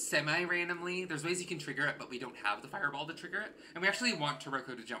semi-randomly. There's ways you can trigger it, but we don't have the fireball to trigger it. And we actually want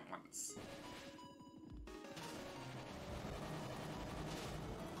Taroko to jump once.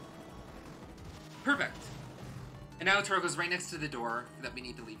 Perfect. And now Taroko's right next to the door that we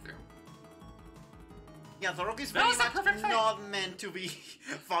need to leave through. Yeah, Taroko is very much not meant to be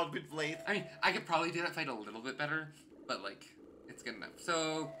fought with Blade. I mean, I could probably do that fight a little bit better, but, like, it's good enough.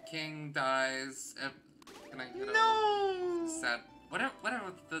 So, King dies. Can I get a sad... Whatever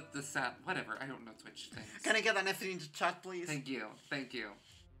the sad... Whatever, I don't know Twitch things. Can I get an F3 in the chat, please? Thank you.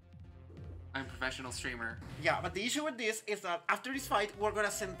 I'm a professional streamer. Yeah, but the issue with this is that after this fight, we're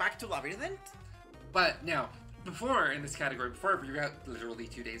gonna send back to Labyrinth. But now, before in this category, before I rerouted literally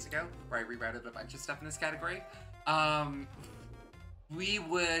 2 days ago, where I rerouted a bunch of stuff in this category, we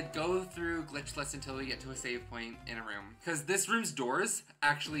would go through glitchless until we get to a save point in a room. Because this room's doors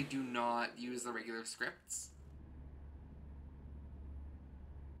actually do not use the regular scripts.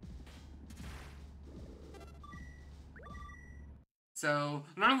 So,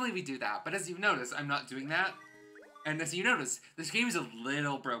 normally we do that, but as you've noticed, I'm not doing that. And as you notice, this game is a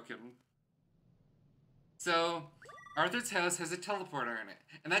little broken. So, Arthur's house has a teleporter in it,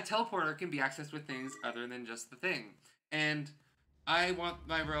 and that teleporter can be accessed with things other than just the thing. And I want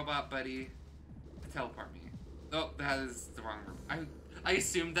my robot buddy to teleport me. Oh, that is the wrong room. I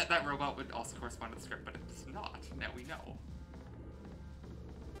assumed that robot would also correspond to the script, but it does not. Now we know.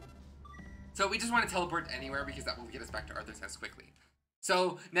 So we just want to teleport anywhere because that will get us back to Arthur's house quickly.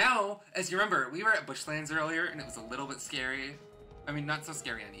 So now, as you remember, we were at Bushlands earlier, and it was a little bit scary. I mean, not so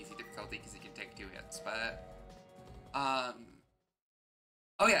scary on easy difficulty because you can take 2 hits, but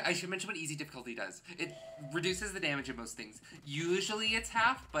oh yeah, I should mention what easy difficulty does. It reduces the damage of most things. Usually it's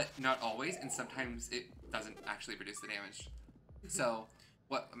half, but not always, and sometimes it doesn't actually reduce the damage. So,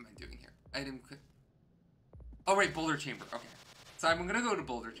 what am I doing here? Item quick. Oh right, Boulder Chamber, okay. So I'm gonna go to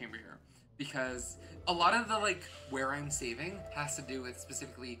Boulder Chamber here, because a lot of the, like, where I'm saving has to do with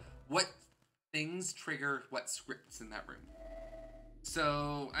specifically what things trigger what scripts in that room.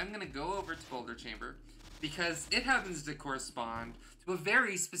 So I'm gonna go over to Boulder Chamber because it happens to correspond to a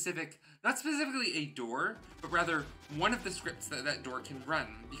very specific, not specifically a door, but rather one of the scripts that door can run.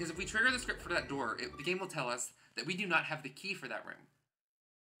 Because if we trigger the script for that door, the game will tell us that we do not have the key for that room.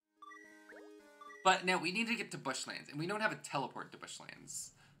 But now we need to get to Bushlands, and we don't have a teleport to Bushlands.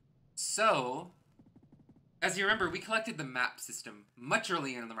 So, as you remember, we collected the map system much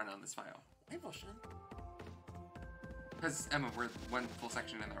earlier in the run on this file. Hey, Bushland. Because, Emma, we're 1 full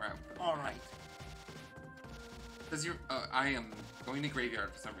section in the row. Alright. Because I am going to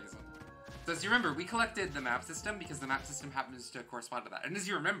graveyard for some reason. So as you remember, we collected the map system because the map system happens to correspond to that. And as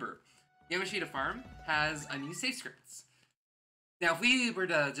you remember, Yamashita Farm has unused save scripts. Now, if we were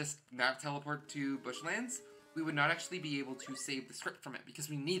to just map teleport to Bushlands, we would not actually be able to save the script from it because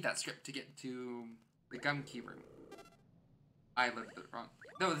we need that script to get to the gum key room. I looked it wrong.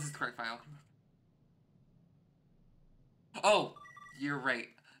 No, this is the correct file. Oh, you're right.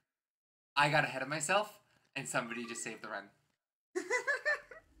 I got ahead of myself, and somebody just saved the run.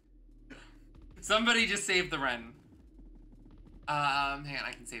 Somebody just saved the run. Hang on,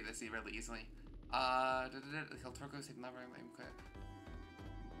 I can save this really easily. Kill Torko, save never, I'm quit.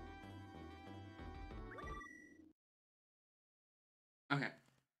 Okay.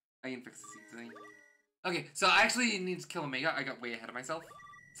 I can fix this easily. Okay, so I actually need to kill Omega. I got way ahead of myself,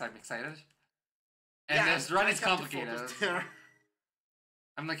 so I'm excited. And Yeah, this run I is got to complicated. focus there.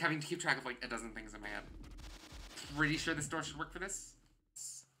 I'm like having to keep track of like a dozen things in my head. Pretty sure this door should work for this.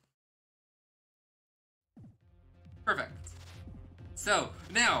 Perfect. So,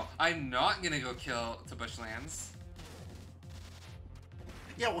 now, I'm not gonna go kill to Bushlands.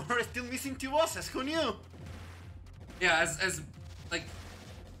 Yeah, we're still missing 2 bosses. Who knew? Yeah, as like,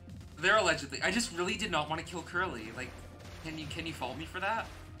 they're allegedly. I just really did not want to kill Curly. Like, can you fault me for that?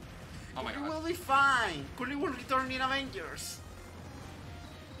 Oh my god. We'll be fine. Curly will return in Avengers.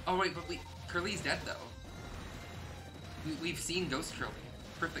 Oh wait, but Curly's dead though. We've seen Ghost Curly.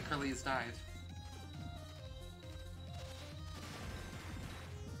 Proof that Curly has died.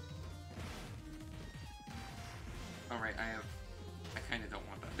 Alright, I kind of don't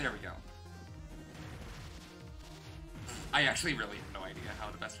want that. There we go. I actually really have no idea how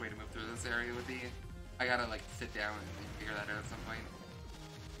the best way to move through this area would be. I gotta like sit down and figure that out at some point.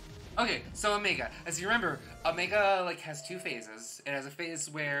 Okay, so Omega. As you remember, Omega like has 2 phases. It has a phase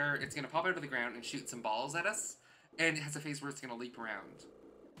where it's gonna pop out of the ground and shoot some balls at us, and it has a phase where it's gonna leap around.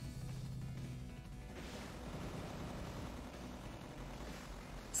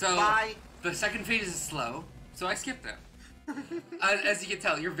 So Bye. the second phase is slow, so I skipped it. As you can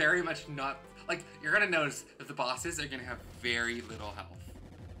tell, you're very much not like you're gonna notice that the bosses are gonna have very little health.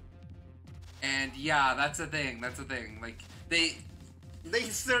 And yeah, that's a thing. That's a thing. Like they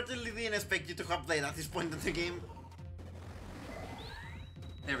certainly didn't expect you to have played at this point in the game.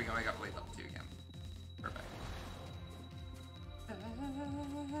 There we go, I got Blade level 2 again. Perfect.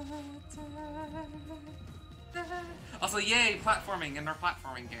 Also, yay, platforming in our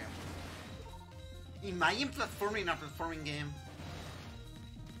platforming game. Imagine platforming in a platforming game.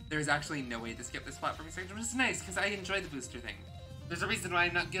 There's actually no way to skip this platforming section, which is nice, because I enjoy the booster thing. There's a reason why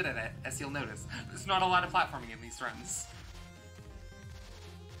I'm not good at it, as you'll notice. There's not a lot of platforming in these runs.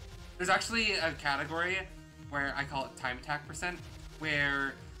 There's actually a category where I call it time attack %,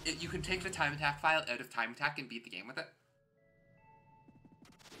 where you can take the time attack file out of time attack and beat the game with it.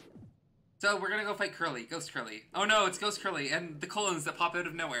 So we're gonna go fight Curly, Ghost Curly. Oh no, it's Ghost Curly and the colons that pop out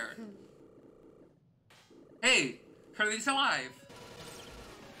of nowhere. Hey, Curly's alive.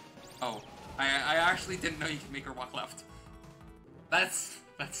 Oh, I actually didn't know you could make her walk left. That's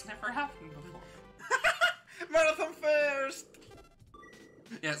never happened before. Marathon first!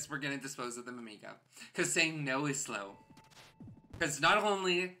 Yes, we're gonna dispose of the Amiga. Because saying no is slow. Because not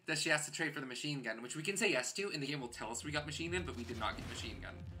only does she have to trade for the machine gun, which we can say yes to, and the game will tell us we got machine gun, but we did not get machine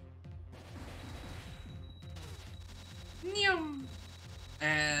gun. Nyum!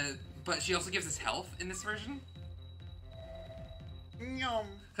 But she also gives us health in this version. Nyum.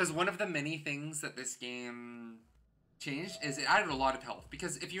 Because one of the many things that this game changed is it added a lot of health.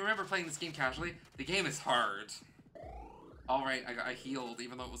 Because if you remember playing this game casually, the game is hard. Alright, I healed,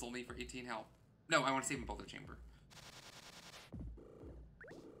 even though it was only for 18 health. No, I want to save him both the chamber.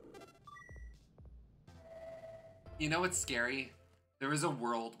 You know what's scary? There is a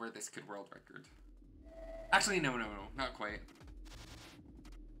world where this could world record. Actually, no, not quite.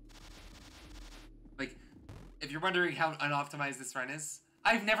 Like, if you're wondering how unoptimized this run is,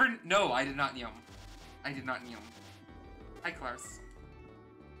 no, I did not Nyum. I did not Nyum. Hi, Klaus.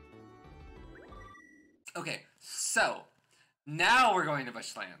 Okay, so, now we're going to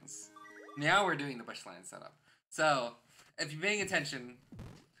Bushlands. Now we're doing the Bushlands setup. So, if you're paying attention,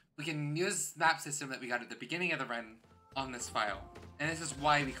 we can use map system that we got at the beginning of the run on this file. And this is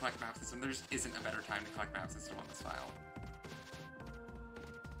why we collect map system. There just isn't a better time to collect map system on this file.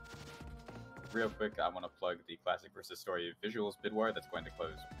 Real quick, I want to plug the Classic vs. Story Visuals bid war that's going to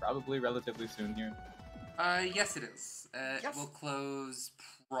close probably relatively soon here. Yes it is. Yes. It will close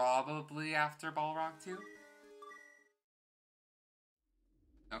probably after Balrog 2.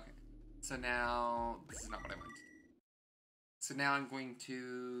 Okay. So now, this is not what I wanted to do. So now I'm going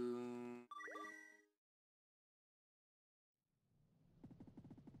to...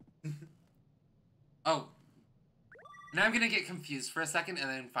 Oh. Now I'm gonna get confused for a second and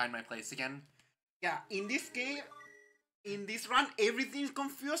then find my place again. Yeah, in this game, in this run, everything is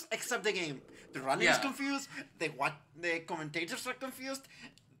confused except the game. The runner is confused, the commentators are confused,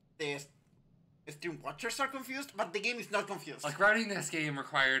 the stream watchers are confused, but the game is not confused. Like, running this game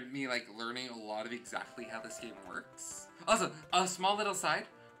required me, like, learning a lot of exactly how this game works. Also, a small little side,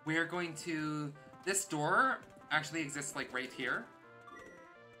 we're going to... This door actually exists, like, right here.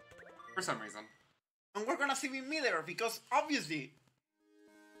 For some reason. And we're gonna save in midair, because obviously...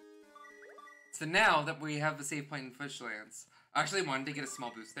 So now that we have the save point in Fishlands, I actually wanted to get a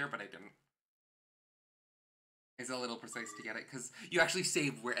small boost there, but I didn't. It's a little precise to get it, because you actually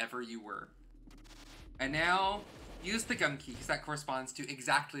save wherever you were. And now, use the gum key, because that corresponds to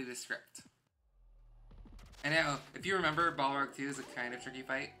exactly the script. And now, if you remember, Balrog 2 is a kind of tricky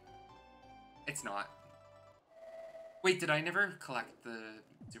fight. It's not. Wait, did I never collect the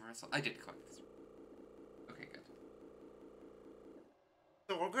Zoomer Missile? I did collect this. Okay, good.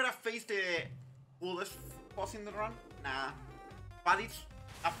 So we're gonna face the coolest boss in the run? Nah. But it's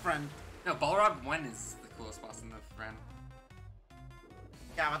a friend. No, Balrog 1 is the coolest boss in the run.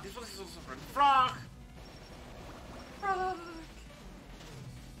 Yeah, but this one is also a friend. Frog! Frog!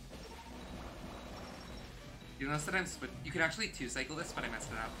 You notice that you can actually 2-cycle this, but I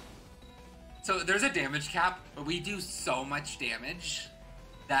messed it up. So there's a damage cap, but we do so much damage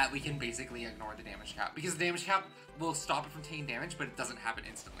that we can basically ignore the damage cap. Because the damage cap will stop it from taking damage, but it doesn't happen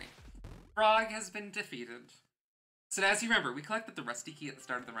instantly. Frog has been defeated. So as you remember, we collected the Rusty Key at the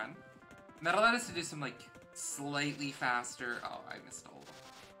start of the run. And that allowed us to do some, like, slightly faster... Oh, I missed all of them.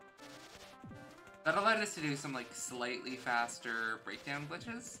 That allowed us to do some, like, slightly faster breakdown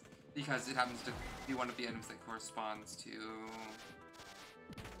glitches. Because it happens to be one of the items that corresponds to...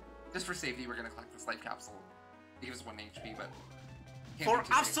 Just for safety, we're gonna collect this life capsule. It gives 1 HP, but... For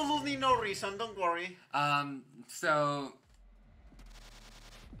absolutely no reason, don't worry. So...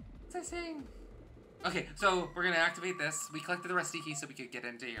 What's I saying? Okay, so we're gonna activate this. We collected the Rusty Key so we could get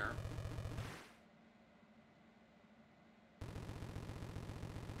into here.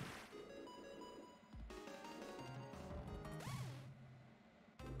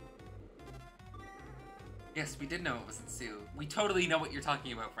 Yes, we did know it wasn't Sue. We totally know what you're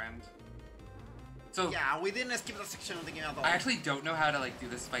talking about, friend. So yeah, we didn't skip that section of the game at all. I actually don't know how to like do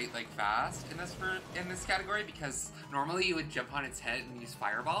this fight like fast in this category because normally you would jump on its head and use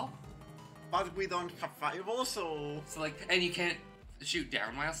Fireball. But we don't have Fireball, so like, and you can't shoot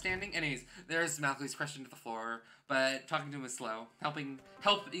down while standing. Anyways, there's Malcolm's crushed into the floor, but talking to him is slow. Helping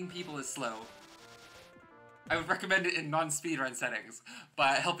people is slow. I would recommend it in non-speedrun settings,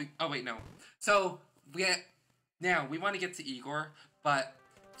 but helping. Oh wait, no. So we want to get to Igor, but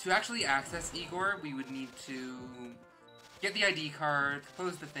to actually access Igor, we would need to get the ID card,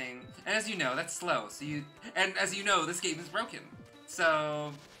 close the thing, and as you know, that's slow. And as you know, this game is broken.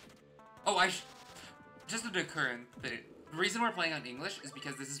 So, just an occurrence. The reason we're playing on English is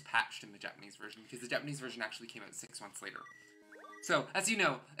because this is patched in the Japanese version, because the Japanese version actually came out 6 months later. So, as you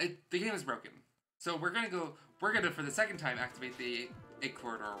know, the game is broken. So we're gonna for the second time activate the 8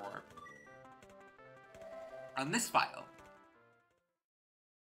 Corridor Warp on this file.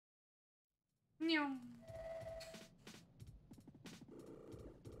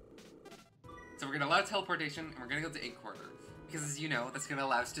 So we're gonna allow teleportation, and we're gonna go to 8 Corridor. Because as you know, that's gonna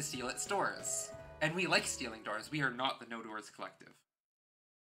allow us to steal its doors. And we like stealing doors. We are not the No Doors Collective.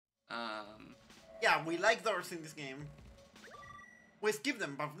 Yeah, we like doors in this game. We skip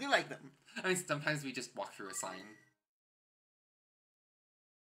them, but we like them. I mean, sometimes we just walk through a sign.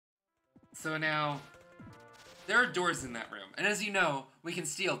 So now, there are doors in that room. And as you know, we can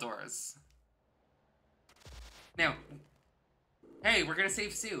steal doors. Now, hey, we're gonna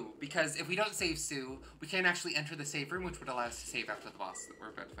save Sue, because if we don't save Sue, we can't actually enter the save room, which would allow us to save after the boss that we're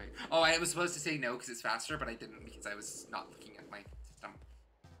about to fight. Oh, I was supposed to say no because it's faster, but I didn't because I was not looking at my system.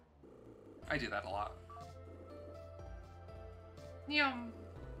 I do that a lot. Yum.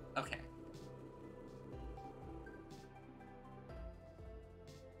 Okay.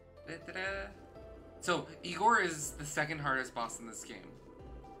 Da-da-da. So, Igor is the second hardest boss in this game.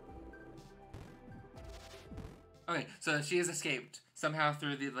 Okay, so she has escaped, somehow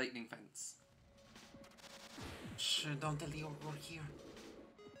through the lightning fence. Shh, don't tell Igor we're here.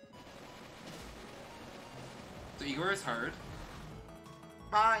 So Igor is hard.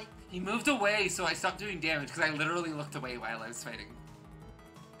 Bye! He moved away, so I stopped doing damage, because I literally looked away while I was fighting.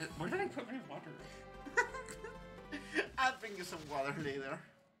 Where did I put my water? I'll bring you some water later.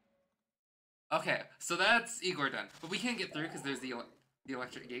 Okay, so that's Igor done. But we can't get through, because there's the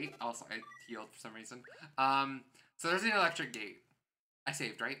electric gate. Also, I healed for some reason. So there's an electric gate. I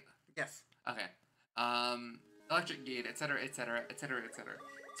saved, right? Yes. Okay. electric gate, etc., etc., etc., etc.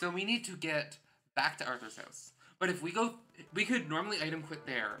 So we need to get back to Arthur's house. But if we go, we could normally item quit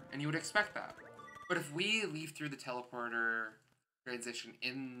there, and you would expect that. But if we leave through the teleporter transition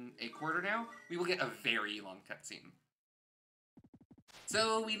in a quarter now, we will get a very long cutscene.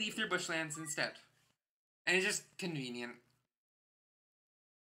 So we leave through Bushlands instead. And it's just convenient.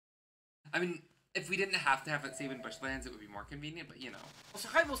 I mean, if we didn't have to have it save in Bushlands, it would be more convenient, but you know. Also,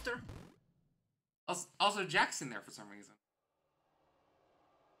 hi, Buster. Also, Jack's in there for some reason.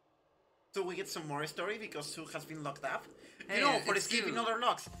 So we get some more story because Sue has been locked up. Hey, you know, for it's escaping Sue. other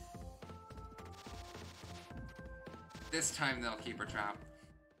locks. This time they'll keep her trapped.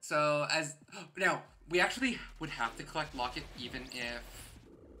 So, now, we actually would have to collect Locket even if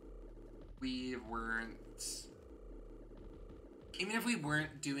we weren't... Even if we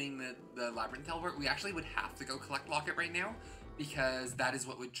weren't doing the Labyrinth teleport, we actually would have to go collect Locket right now, because that is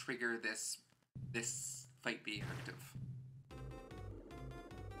what would trigger this fight being active.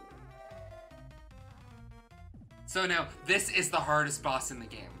 So now, this is the hardest boss in the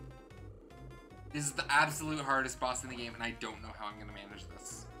game. This is the absolute hardest boss in the game, and I don't know how I'm going to manage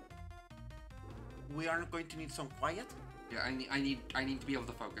this. We are going to need some quiet. Yeah, I need to be able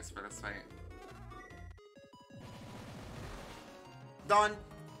to focus for this fight. Done.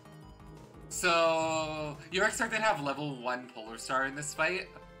 So, you're expected to have level 1 Polar Star in this fight?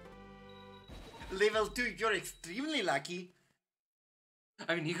 Level 2, you're extremely lucky.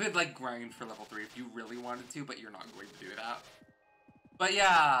 I mean, you could, like, grind for level 3 if you really wanted to, but you're not going to do that. But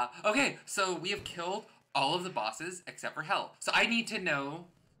yeah, okay, so we have killed all of the bosses except for Hell. So I need to know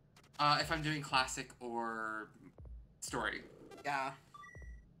if I'm doing classic or story. Yeah.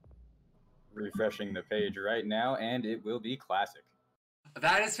 Refreshing the page right now, and it will be classic.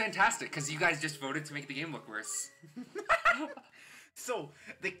 That is fantastic, because you guys just voted to make the game look worse. So,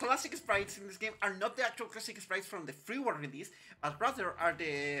 the classic sprites in this game are not the actual classic sprites from the freeware release, but rather are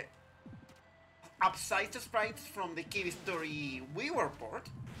the upsized sprites from the Cave Story WiiWare port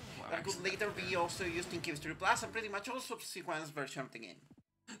that could later be also used in Cave Story Plus and pretty much all subsequent version of the game.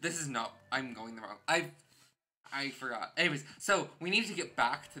 This is not... I'm going the wrong... I forgot. Anyways, so we need to get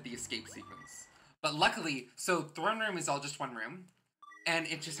back to the escape sequence. But luckily, so Throne Room is all just one room, and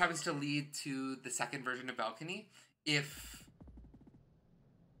it just happens to lead to the second version of Balcony if...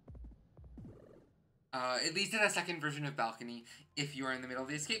 it leads to the second version of Balcony if you are in the middle of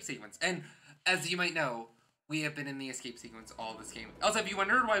the escape sequence. And as you might know, we have been in the escape sequence all this game. Also, if you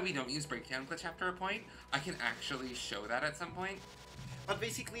wondered why we don't use Breakdown Glitch after a point, I can actually show that at some point. But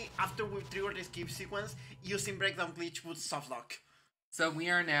basically, after we trigger the escape sequence, using Breakdown Glitch would softlock. So we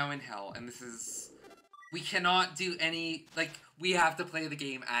are now in Hell, and this is... We cannot do any... Like, we have to play the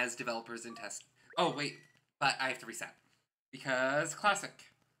game as developers and test... Oh, wait. But I have to reset. Because classic.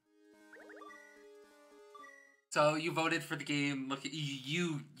 So you voted for the game. Look at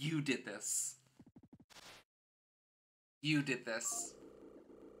you. You did this. You did this.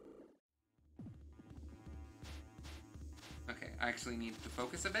 Okay, I actually need to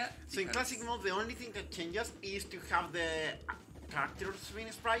focus a bit. So in classic mode, the only thing that changes is to have the characters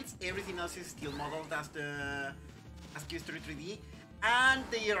being sprites. Everything else is still modeled as Cave Story 3D, and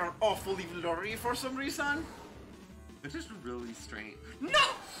they are awfully blurry for some reason. Which is really strange. No!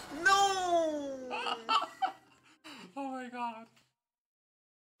 No! Oh my god.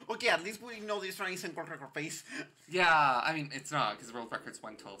 Okay, at least we know this one isn't world record pace. Yeah, I mean, it's not, because world record's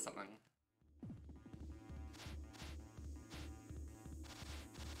 112 something.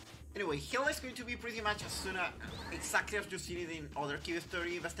 Anyway, Hell is going to be pretty much as soon as exactly as you've seen it in other Cave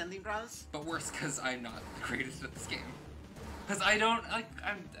Story Best Ending runs. But worse, because I'm not the greatest at this game. Because I don't, like,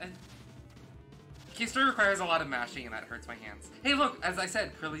 Cave Story requires a lot of mashing, and that hurts my hands. Hey, look, as I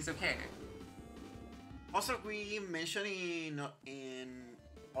said, Curly's okay. Also, we mentioned in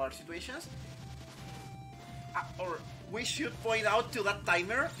other situations, or we should point out to that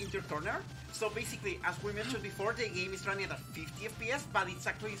timer in your corner. So basically, as we mentioned before, the game is running at 50 FPS, but it's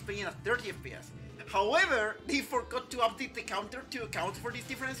actually playing at 30 FPS. However, they forgot to update the counter to account for this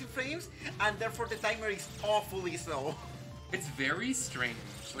difference in frames, and therefore the timer is awfully slow. It's very strange.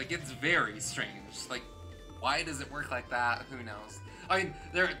 Like, it's very strange. Like, why does it work like that? Who knows? I mean,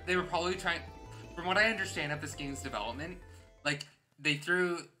 they were probably trying... From what I understand of this game's development, like, they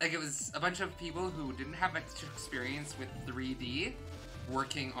threw... Like, it was a bunch of people who didn't have much experience with 3D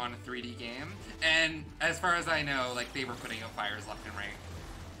working on a 3D game. And as far as I know, like, they were putting out fires left and right.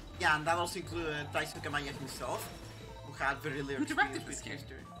 Yeah, and that also included Daisuke Maya himself, who had very little directed experience this with game?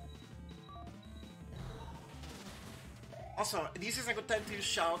 history. Also, this is a good time to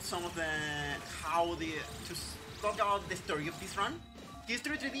shout some of the to talk about the story of this run.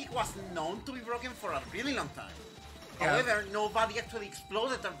 History 3D was known to be broken for a really long time. Yeah. However, nobody actually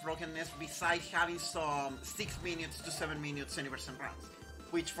exploded that brokenness besides having some 6 minutes to 7 minutes 20% runs.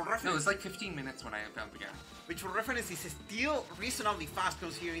 Which for reference... No, it was like 15 minutes when I found the game. Which for reference is still reasonably fast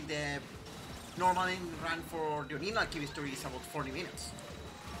considering the normal end run for the original Cube Story is about 40 minutes.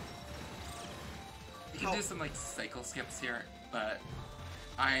 You can do some like cycle skips here, but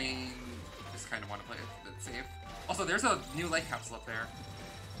I just kind of want to play it safe. Also, there's a new light capsule up there.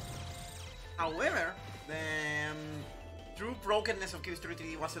 However, the true brokenness of Cube Story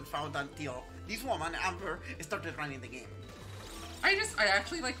 3D wasn't found until this woman, Amber, started running the game. I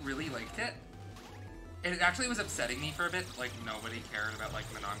actually like really liked it. It actually was upsetting me for a bit, like nobody cared about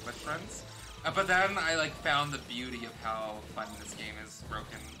like the non-glitch runs. But then I like found the beauty of how fun this game is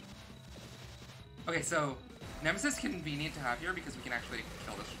broken. Okay, so Nemesis convenient to have here because we can actually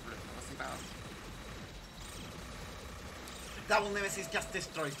kill this ridiculously fast. Double Nemesis just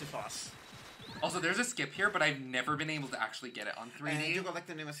destroys the boss. Also, there's a skip here, but I've never been able to actually get it on 3D. And you collect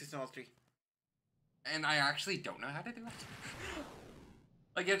the Nemesis Level 3. And I actually don't know how to do it.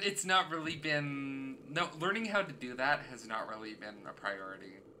 Like, it's not really been... No, learning how to do that has not really been a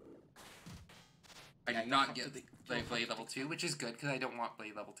priority. I did not get Blade Level 2, which is good, because I don't want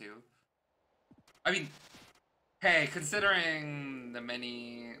Blade Level 2. I mean, hey, considering the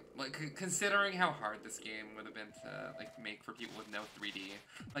many... Like, considering how hard this game would have been to, like, make for people with no 3D.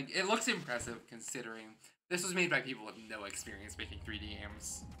 Like, it looks impressive, considering this was made by people with no experience making 3D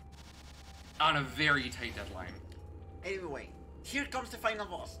games. On a very tight deadline. Anyway, here comes the final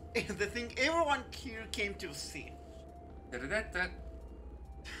boss. The thing everyone here came to see.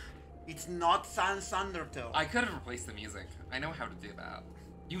 It's not Sans Undertale. I could have replaced the music. I know how to do that.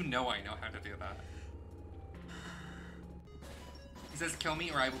 You know I know how to do that. He says, kill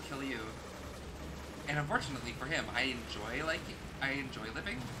me or I will kill you. And unfortunately for him, I enjoy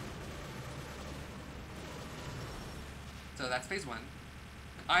living. So that's phase 1.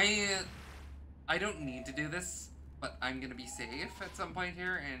 I don't need to do this, but I'm gonna be safe at some point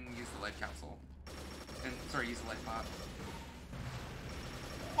here and use the light capsule. And, sorry, use the light pot.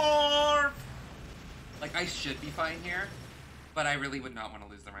 Or... Like, I should be fine here, but I really would not want to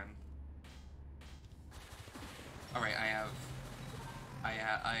lose the run. Alright, I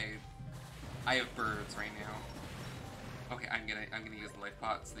have birds right now. Okay, I'm gonna use the life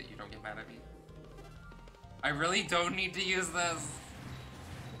pot so that you don't get mad at me. I really don't need to use this.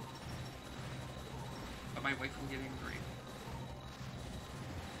 But my wife will get angry.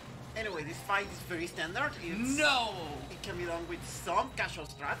 Anyway, this fight is very standard. No! It can be done with some casual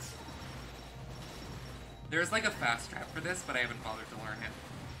strats. There's like a fast strat for this, but I haven't bothered to learn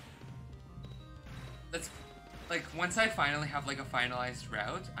it. That's like, once I finally have like a finalized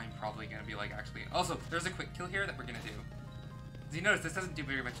route, I'm probably gonna be like actually... Also, there's a quick kill here that we're gonna do. As you notice, this doesn't do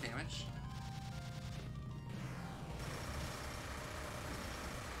very much damage.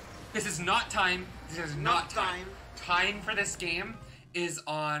 This is not time. This is not time. Time for this game is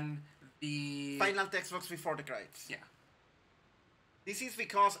on the... Final text box before the credits. Yeah. This is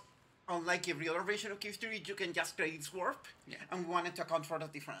because, unlike every other version of Cube Story, you can just credits warp. Yeah. And we wanted to account for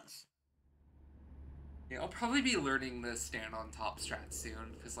that difference. Yeah, I'll probably be learning the stand on top strat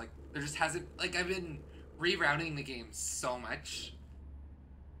soon, because like, there just hasn't... Like, I've been rerouting the game so much.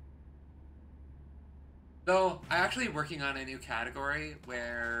 Though, I'm actually working on a new category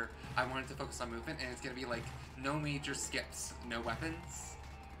where I wanted to focus on movement, and it's gonna be like, no major skips, no weapons.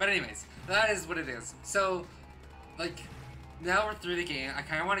 But anyways, that is what it is. So, like, now we're through the game, I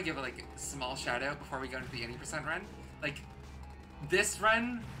kind of want to give a like small shout out before we go into the 80% run. Like, this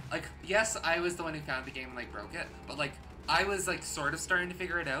run, like, yes, I was the one who found the game and like broke it, but like, I was like sort of starting to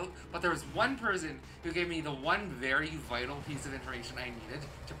figure it out, but there was one person who gave me the one very vital piece of information I needed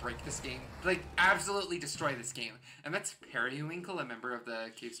to break this game, like absolutely destroy this game, and that's Periwinkle, a member of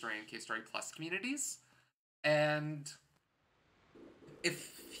the Cave Story and Cave Story Plus communities. And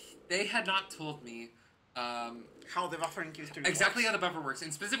if they had not told me how the buffer in Cube Story exactly works. how the buffer works,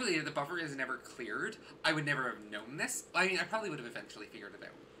 and specifically the buffer is never cleared, I would never have known this. I mean, I probably would have eventually figured it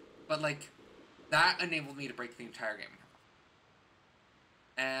out, but like, that enabled me to break the entire game.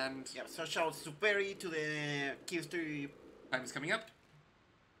 And yeah, so shouts to Perry, to the Cube Story. Time is coming up.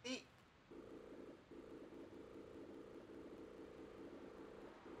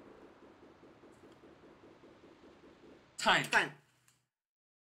 Time.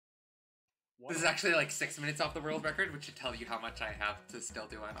 This is actually like 6 minutes off the world record, which should tell you how much I have to still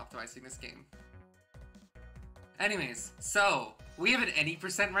do on optimizing this game. Anyways, so we have an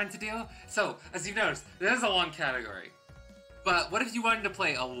 80% run to do. So, as you've noticed, this is a long category. But what if you wanted to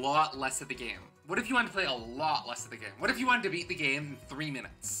play a lot less of the game? what if you wanted to play a lot less of the game? What if you wanted to beat the game in 3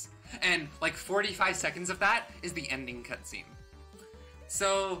 minutes? And like 45 seconds of that is the ending cutscene.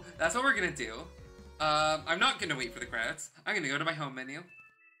 So that's what we're gonna do. I'm not gonna wait for the credits. I'm gonna go to my home menu.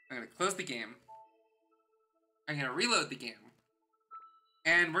 I'm gonna close the game. I'm gonna reload the game.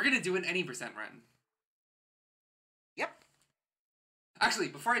 And we're gonna do an any percent run. Yep. Actually,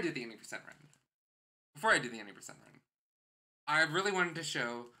 before I do the any percent run, I really wanted to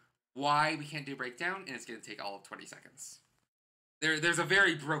show why we can't do breakdown, and it's gonna take all of 20 seconds. There's a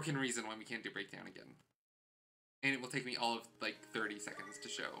very broken reason why we can't do breakdown again. And it will take me all of, like, 30 seconds to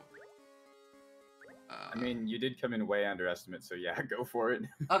show. I mean, you did come in way underestimate, so yeah, go for it.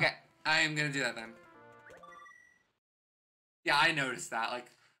 Okay, I'm gonna do that then. Yeah, I noticed that.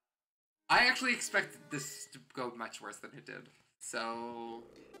 Like, I actually expected this to go much worse than it did. So...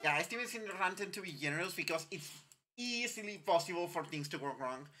 Yeah, I still think the run tend to be generous because it's easily possible for things to go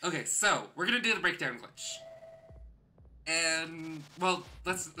wrong. Okay, so, we're gonna do the breakdown glitch. And, well,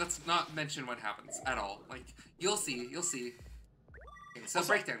 let's not mention what happens at all. Like, you'll see. Okay, so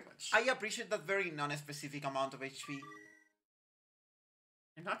Also, breakdown glitch. I appreciate that very non-specific amount of HP.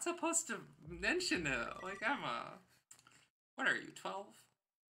 You're not supposed to mention it. Like, what are you, 12?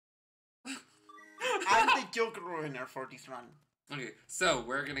 I'm the joke ruiner for this run. Okay, so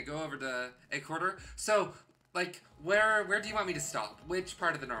we're gonna go over to a quarter. So, like, where do you want me to stop? Which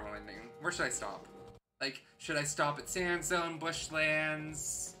part of the normal ending? Where should I stop? Like, should I stop at Sand Zone,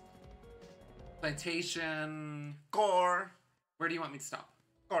 Bushlands, Plantation? Core. Where do you want me to stop?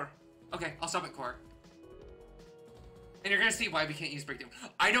 Core. Okay, I'll stop at Core. And you're gonna see why we can't use breakdown.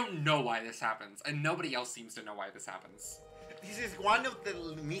 I don't know why this happens, and nobody else seems to know why this happens. This is one of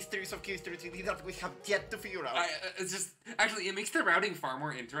the mysteries of Keystone City that we have yet to figure out. It's just, actually, it makes the routing far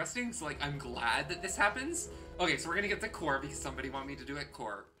more interesting, so, like, I'm glad that this happens. Okay, so we're gonna get to Core because somebody wanted me to do it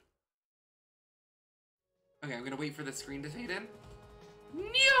Core. Okay, I'm gonna wait for the screen to fade in.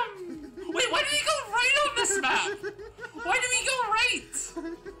 Wait, why did we go right on this map? Why did we go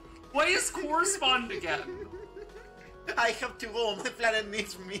right? Why is Core spawned again? I have to go, my planet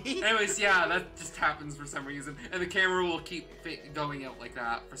needs me. Anyways, yeah, that just happens for some reason. And the camera will keep going out like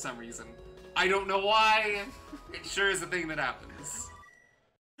that for some reason. I don't know why. It sure is a thing that happens.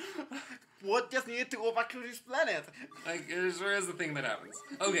 What just needed to go back to this planet? Like, it sure is a thing that happens.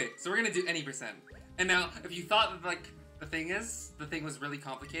 Okay, so we're gonna do any percent. And now, if you thought that, like, the thing was really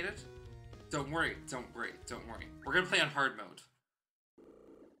complicated, don't worry. We're gonna play on hard mode.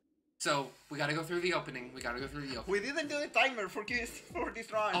 So, we gotta go through the opening. We didn't do the timer for this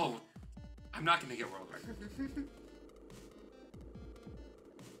run. Oh, I'm not gonna get world record.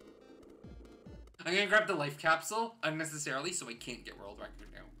 I'm gonna grab the life capsule unnecessarily so I can't get world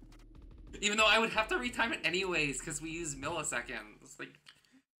record now. Even though I would have to retime it anyways, because we use milliseconds. Like...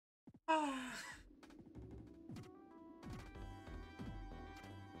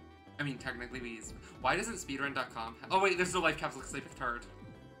 I mean, technically we use... Why doesn't speedrun.com... Oh wait, there's no life capsule because I picked hard.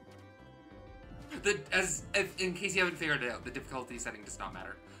 In case you haven't figured it out, the difficulty setting does not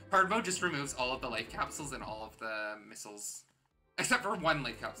matter. Hard mode just removes all of the life capsules and all of the missiles. Except for one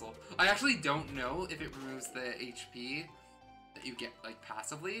life capsule. I actually don't know if it removes the HP that you get, like,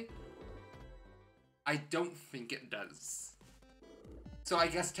 passively. I don't think it does. So I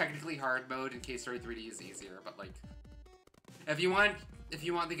guess technically hard mode in K-Story 3D is easier, but, like... If you want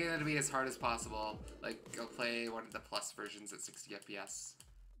the game to be as hard as possible, like, go play one of the plus versions at 60 FPS.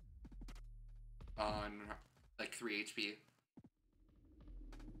 On, like, 3 HP.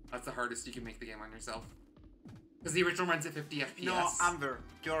 That's the hardest you can make the game on yourself. Because the original runs at 50 FPS. No, Amber,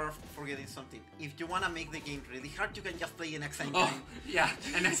 you're forgetting something. If you want to make the game really hard, you can just play an X Engine. Oh, yeah.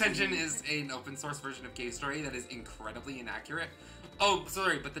 An X Engine is an open source version of K-Story that is incredibly inaccurate. Oh,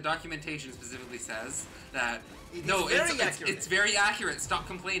 sorry, but the documentation specifically says that... It's very accurate. Stop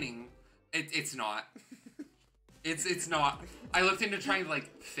complaining. It's not. It's not. I looked into trying to,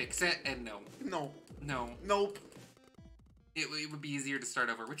 like, fix it, and no. No. Nope. It would be easier to start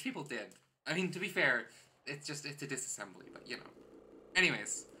over, which people did. I mean, to be fair, it's a disassembly, but, you know.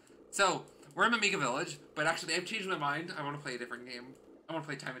 Anyways, so, we're in Amiga Village, but actually, I've changed my mind. I want to play a different game. I want to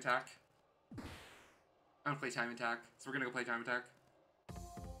play Time Attack. So we're gonna go play Time Attack.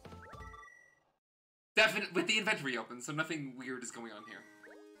 Definitely, with the inventory open, so nothing weird is going on here.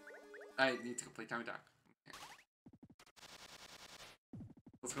 I need to go play Time Attack. Okay.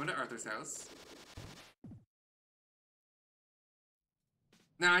 Let's go into Arthur's house.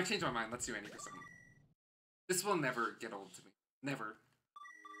 No, I changed my mind. Let's do 80%. This will never get old to me. Never.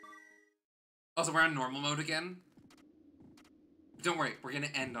 Also, we're on normal mode again. Don't worry, we're gonna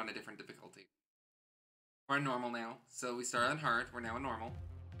end on a different difficulty. We're on normal now, so we started on hard. We're now on normal.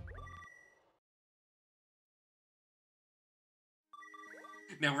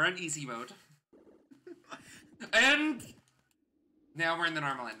 Now we're on easy mode. And now we're in the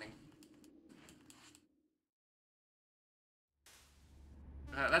normal ending.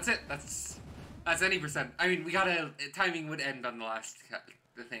 That's it. That's any percent. I mean, we gotta... Timing would end on the last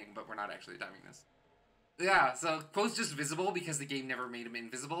the thing, but we're not actually timing this. Yeah, so Quo's just visible because the game never made him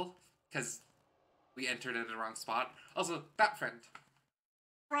invisible, because we entered at the wrong spot. Also, that friend.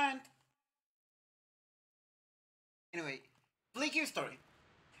 Anyway, Blakey story.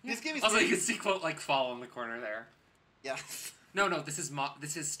 Yeah. This game is also, you can see Quo like fall in the corner there. Yeah. No, this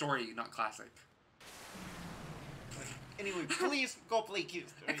is story, not classic. Anyway, please go play Cave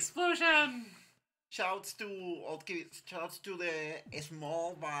Story. Explosion! Shouts to the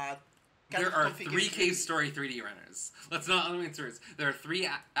small but... There are 3 Cave Story 3D runners. Let's not limit words. There are 3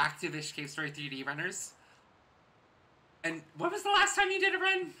 active-ish Cave Story 3D runners. And when was the last time you did a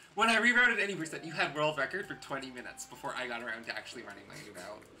run? When I rerouted any percent, you had world record for 20 minutes before I got around to actually running my game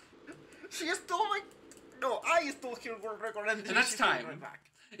out. She stole my... No, I stole her world record and that's time. Right back.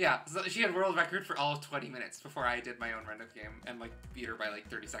 Yeah, so she had world record for all of 20 minutes before I did my own run of the game and like beat her by like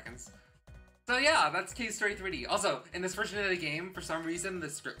 30 seconds. So yeah, that's Cave Story 3D. Also, in this version of the game, for some reason, the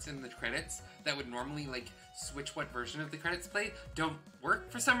scripts in the credits that would normally like switch what version of the credits play don't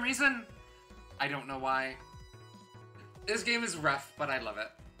work for some reason. I don't know why. This game is rough, but I love it.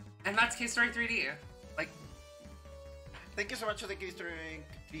 And that's Cave Story 3D. Like, thank you so much to the Cave Story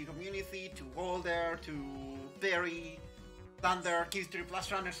 3D community, to Golder, to Berry, Thunder, Cave Story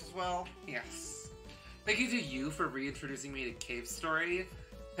Plus runners as well. Yes. Thank you to you for reintroducing me to Cave Story.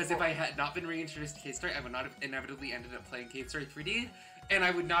 Because if I had not been reintroduced to Cave Story, I would not have inevitably ended up playing Cave Story 3D, and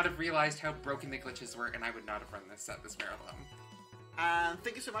I would not have realized how broken the glitches were, and I would not have run this marathon. And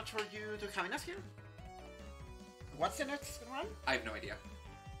thank you so much for you to having us here. What's the next run? I have no idea.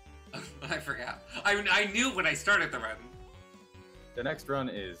 I forgot. I knew when I started the run. The next run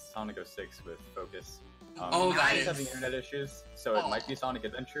is Sonic 06 with Focus. That he's is... having internet issues, so it might be Sonic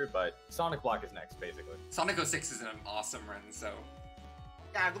Adventure, but Sonic Block is next, basically. Sonic 06 is an awesome run, so...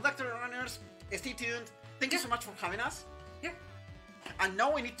 Yeah, good luck to the runners. Stay tuned. Thank you so much for having us. Yeah. And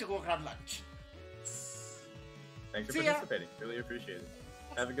now we need to go grab lunch. Thanks for participating. Really appreciate it.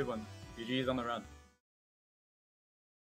 Have a good one. GG's on the run.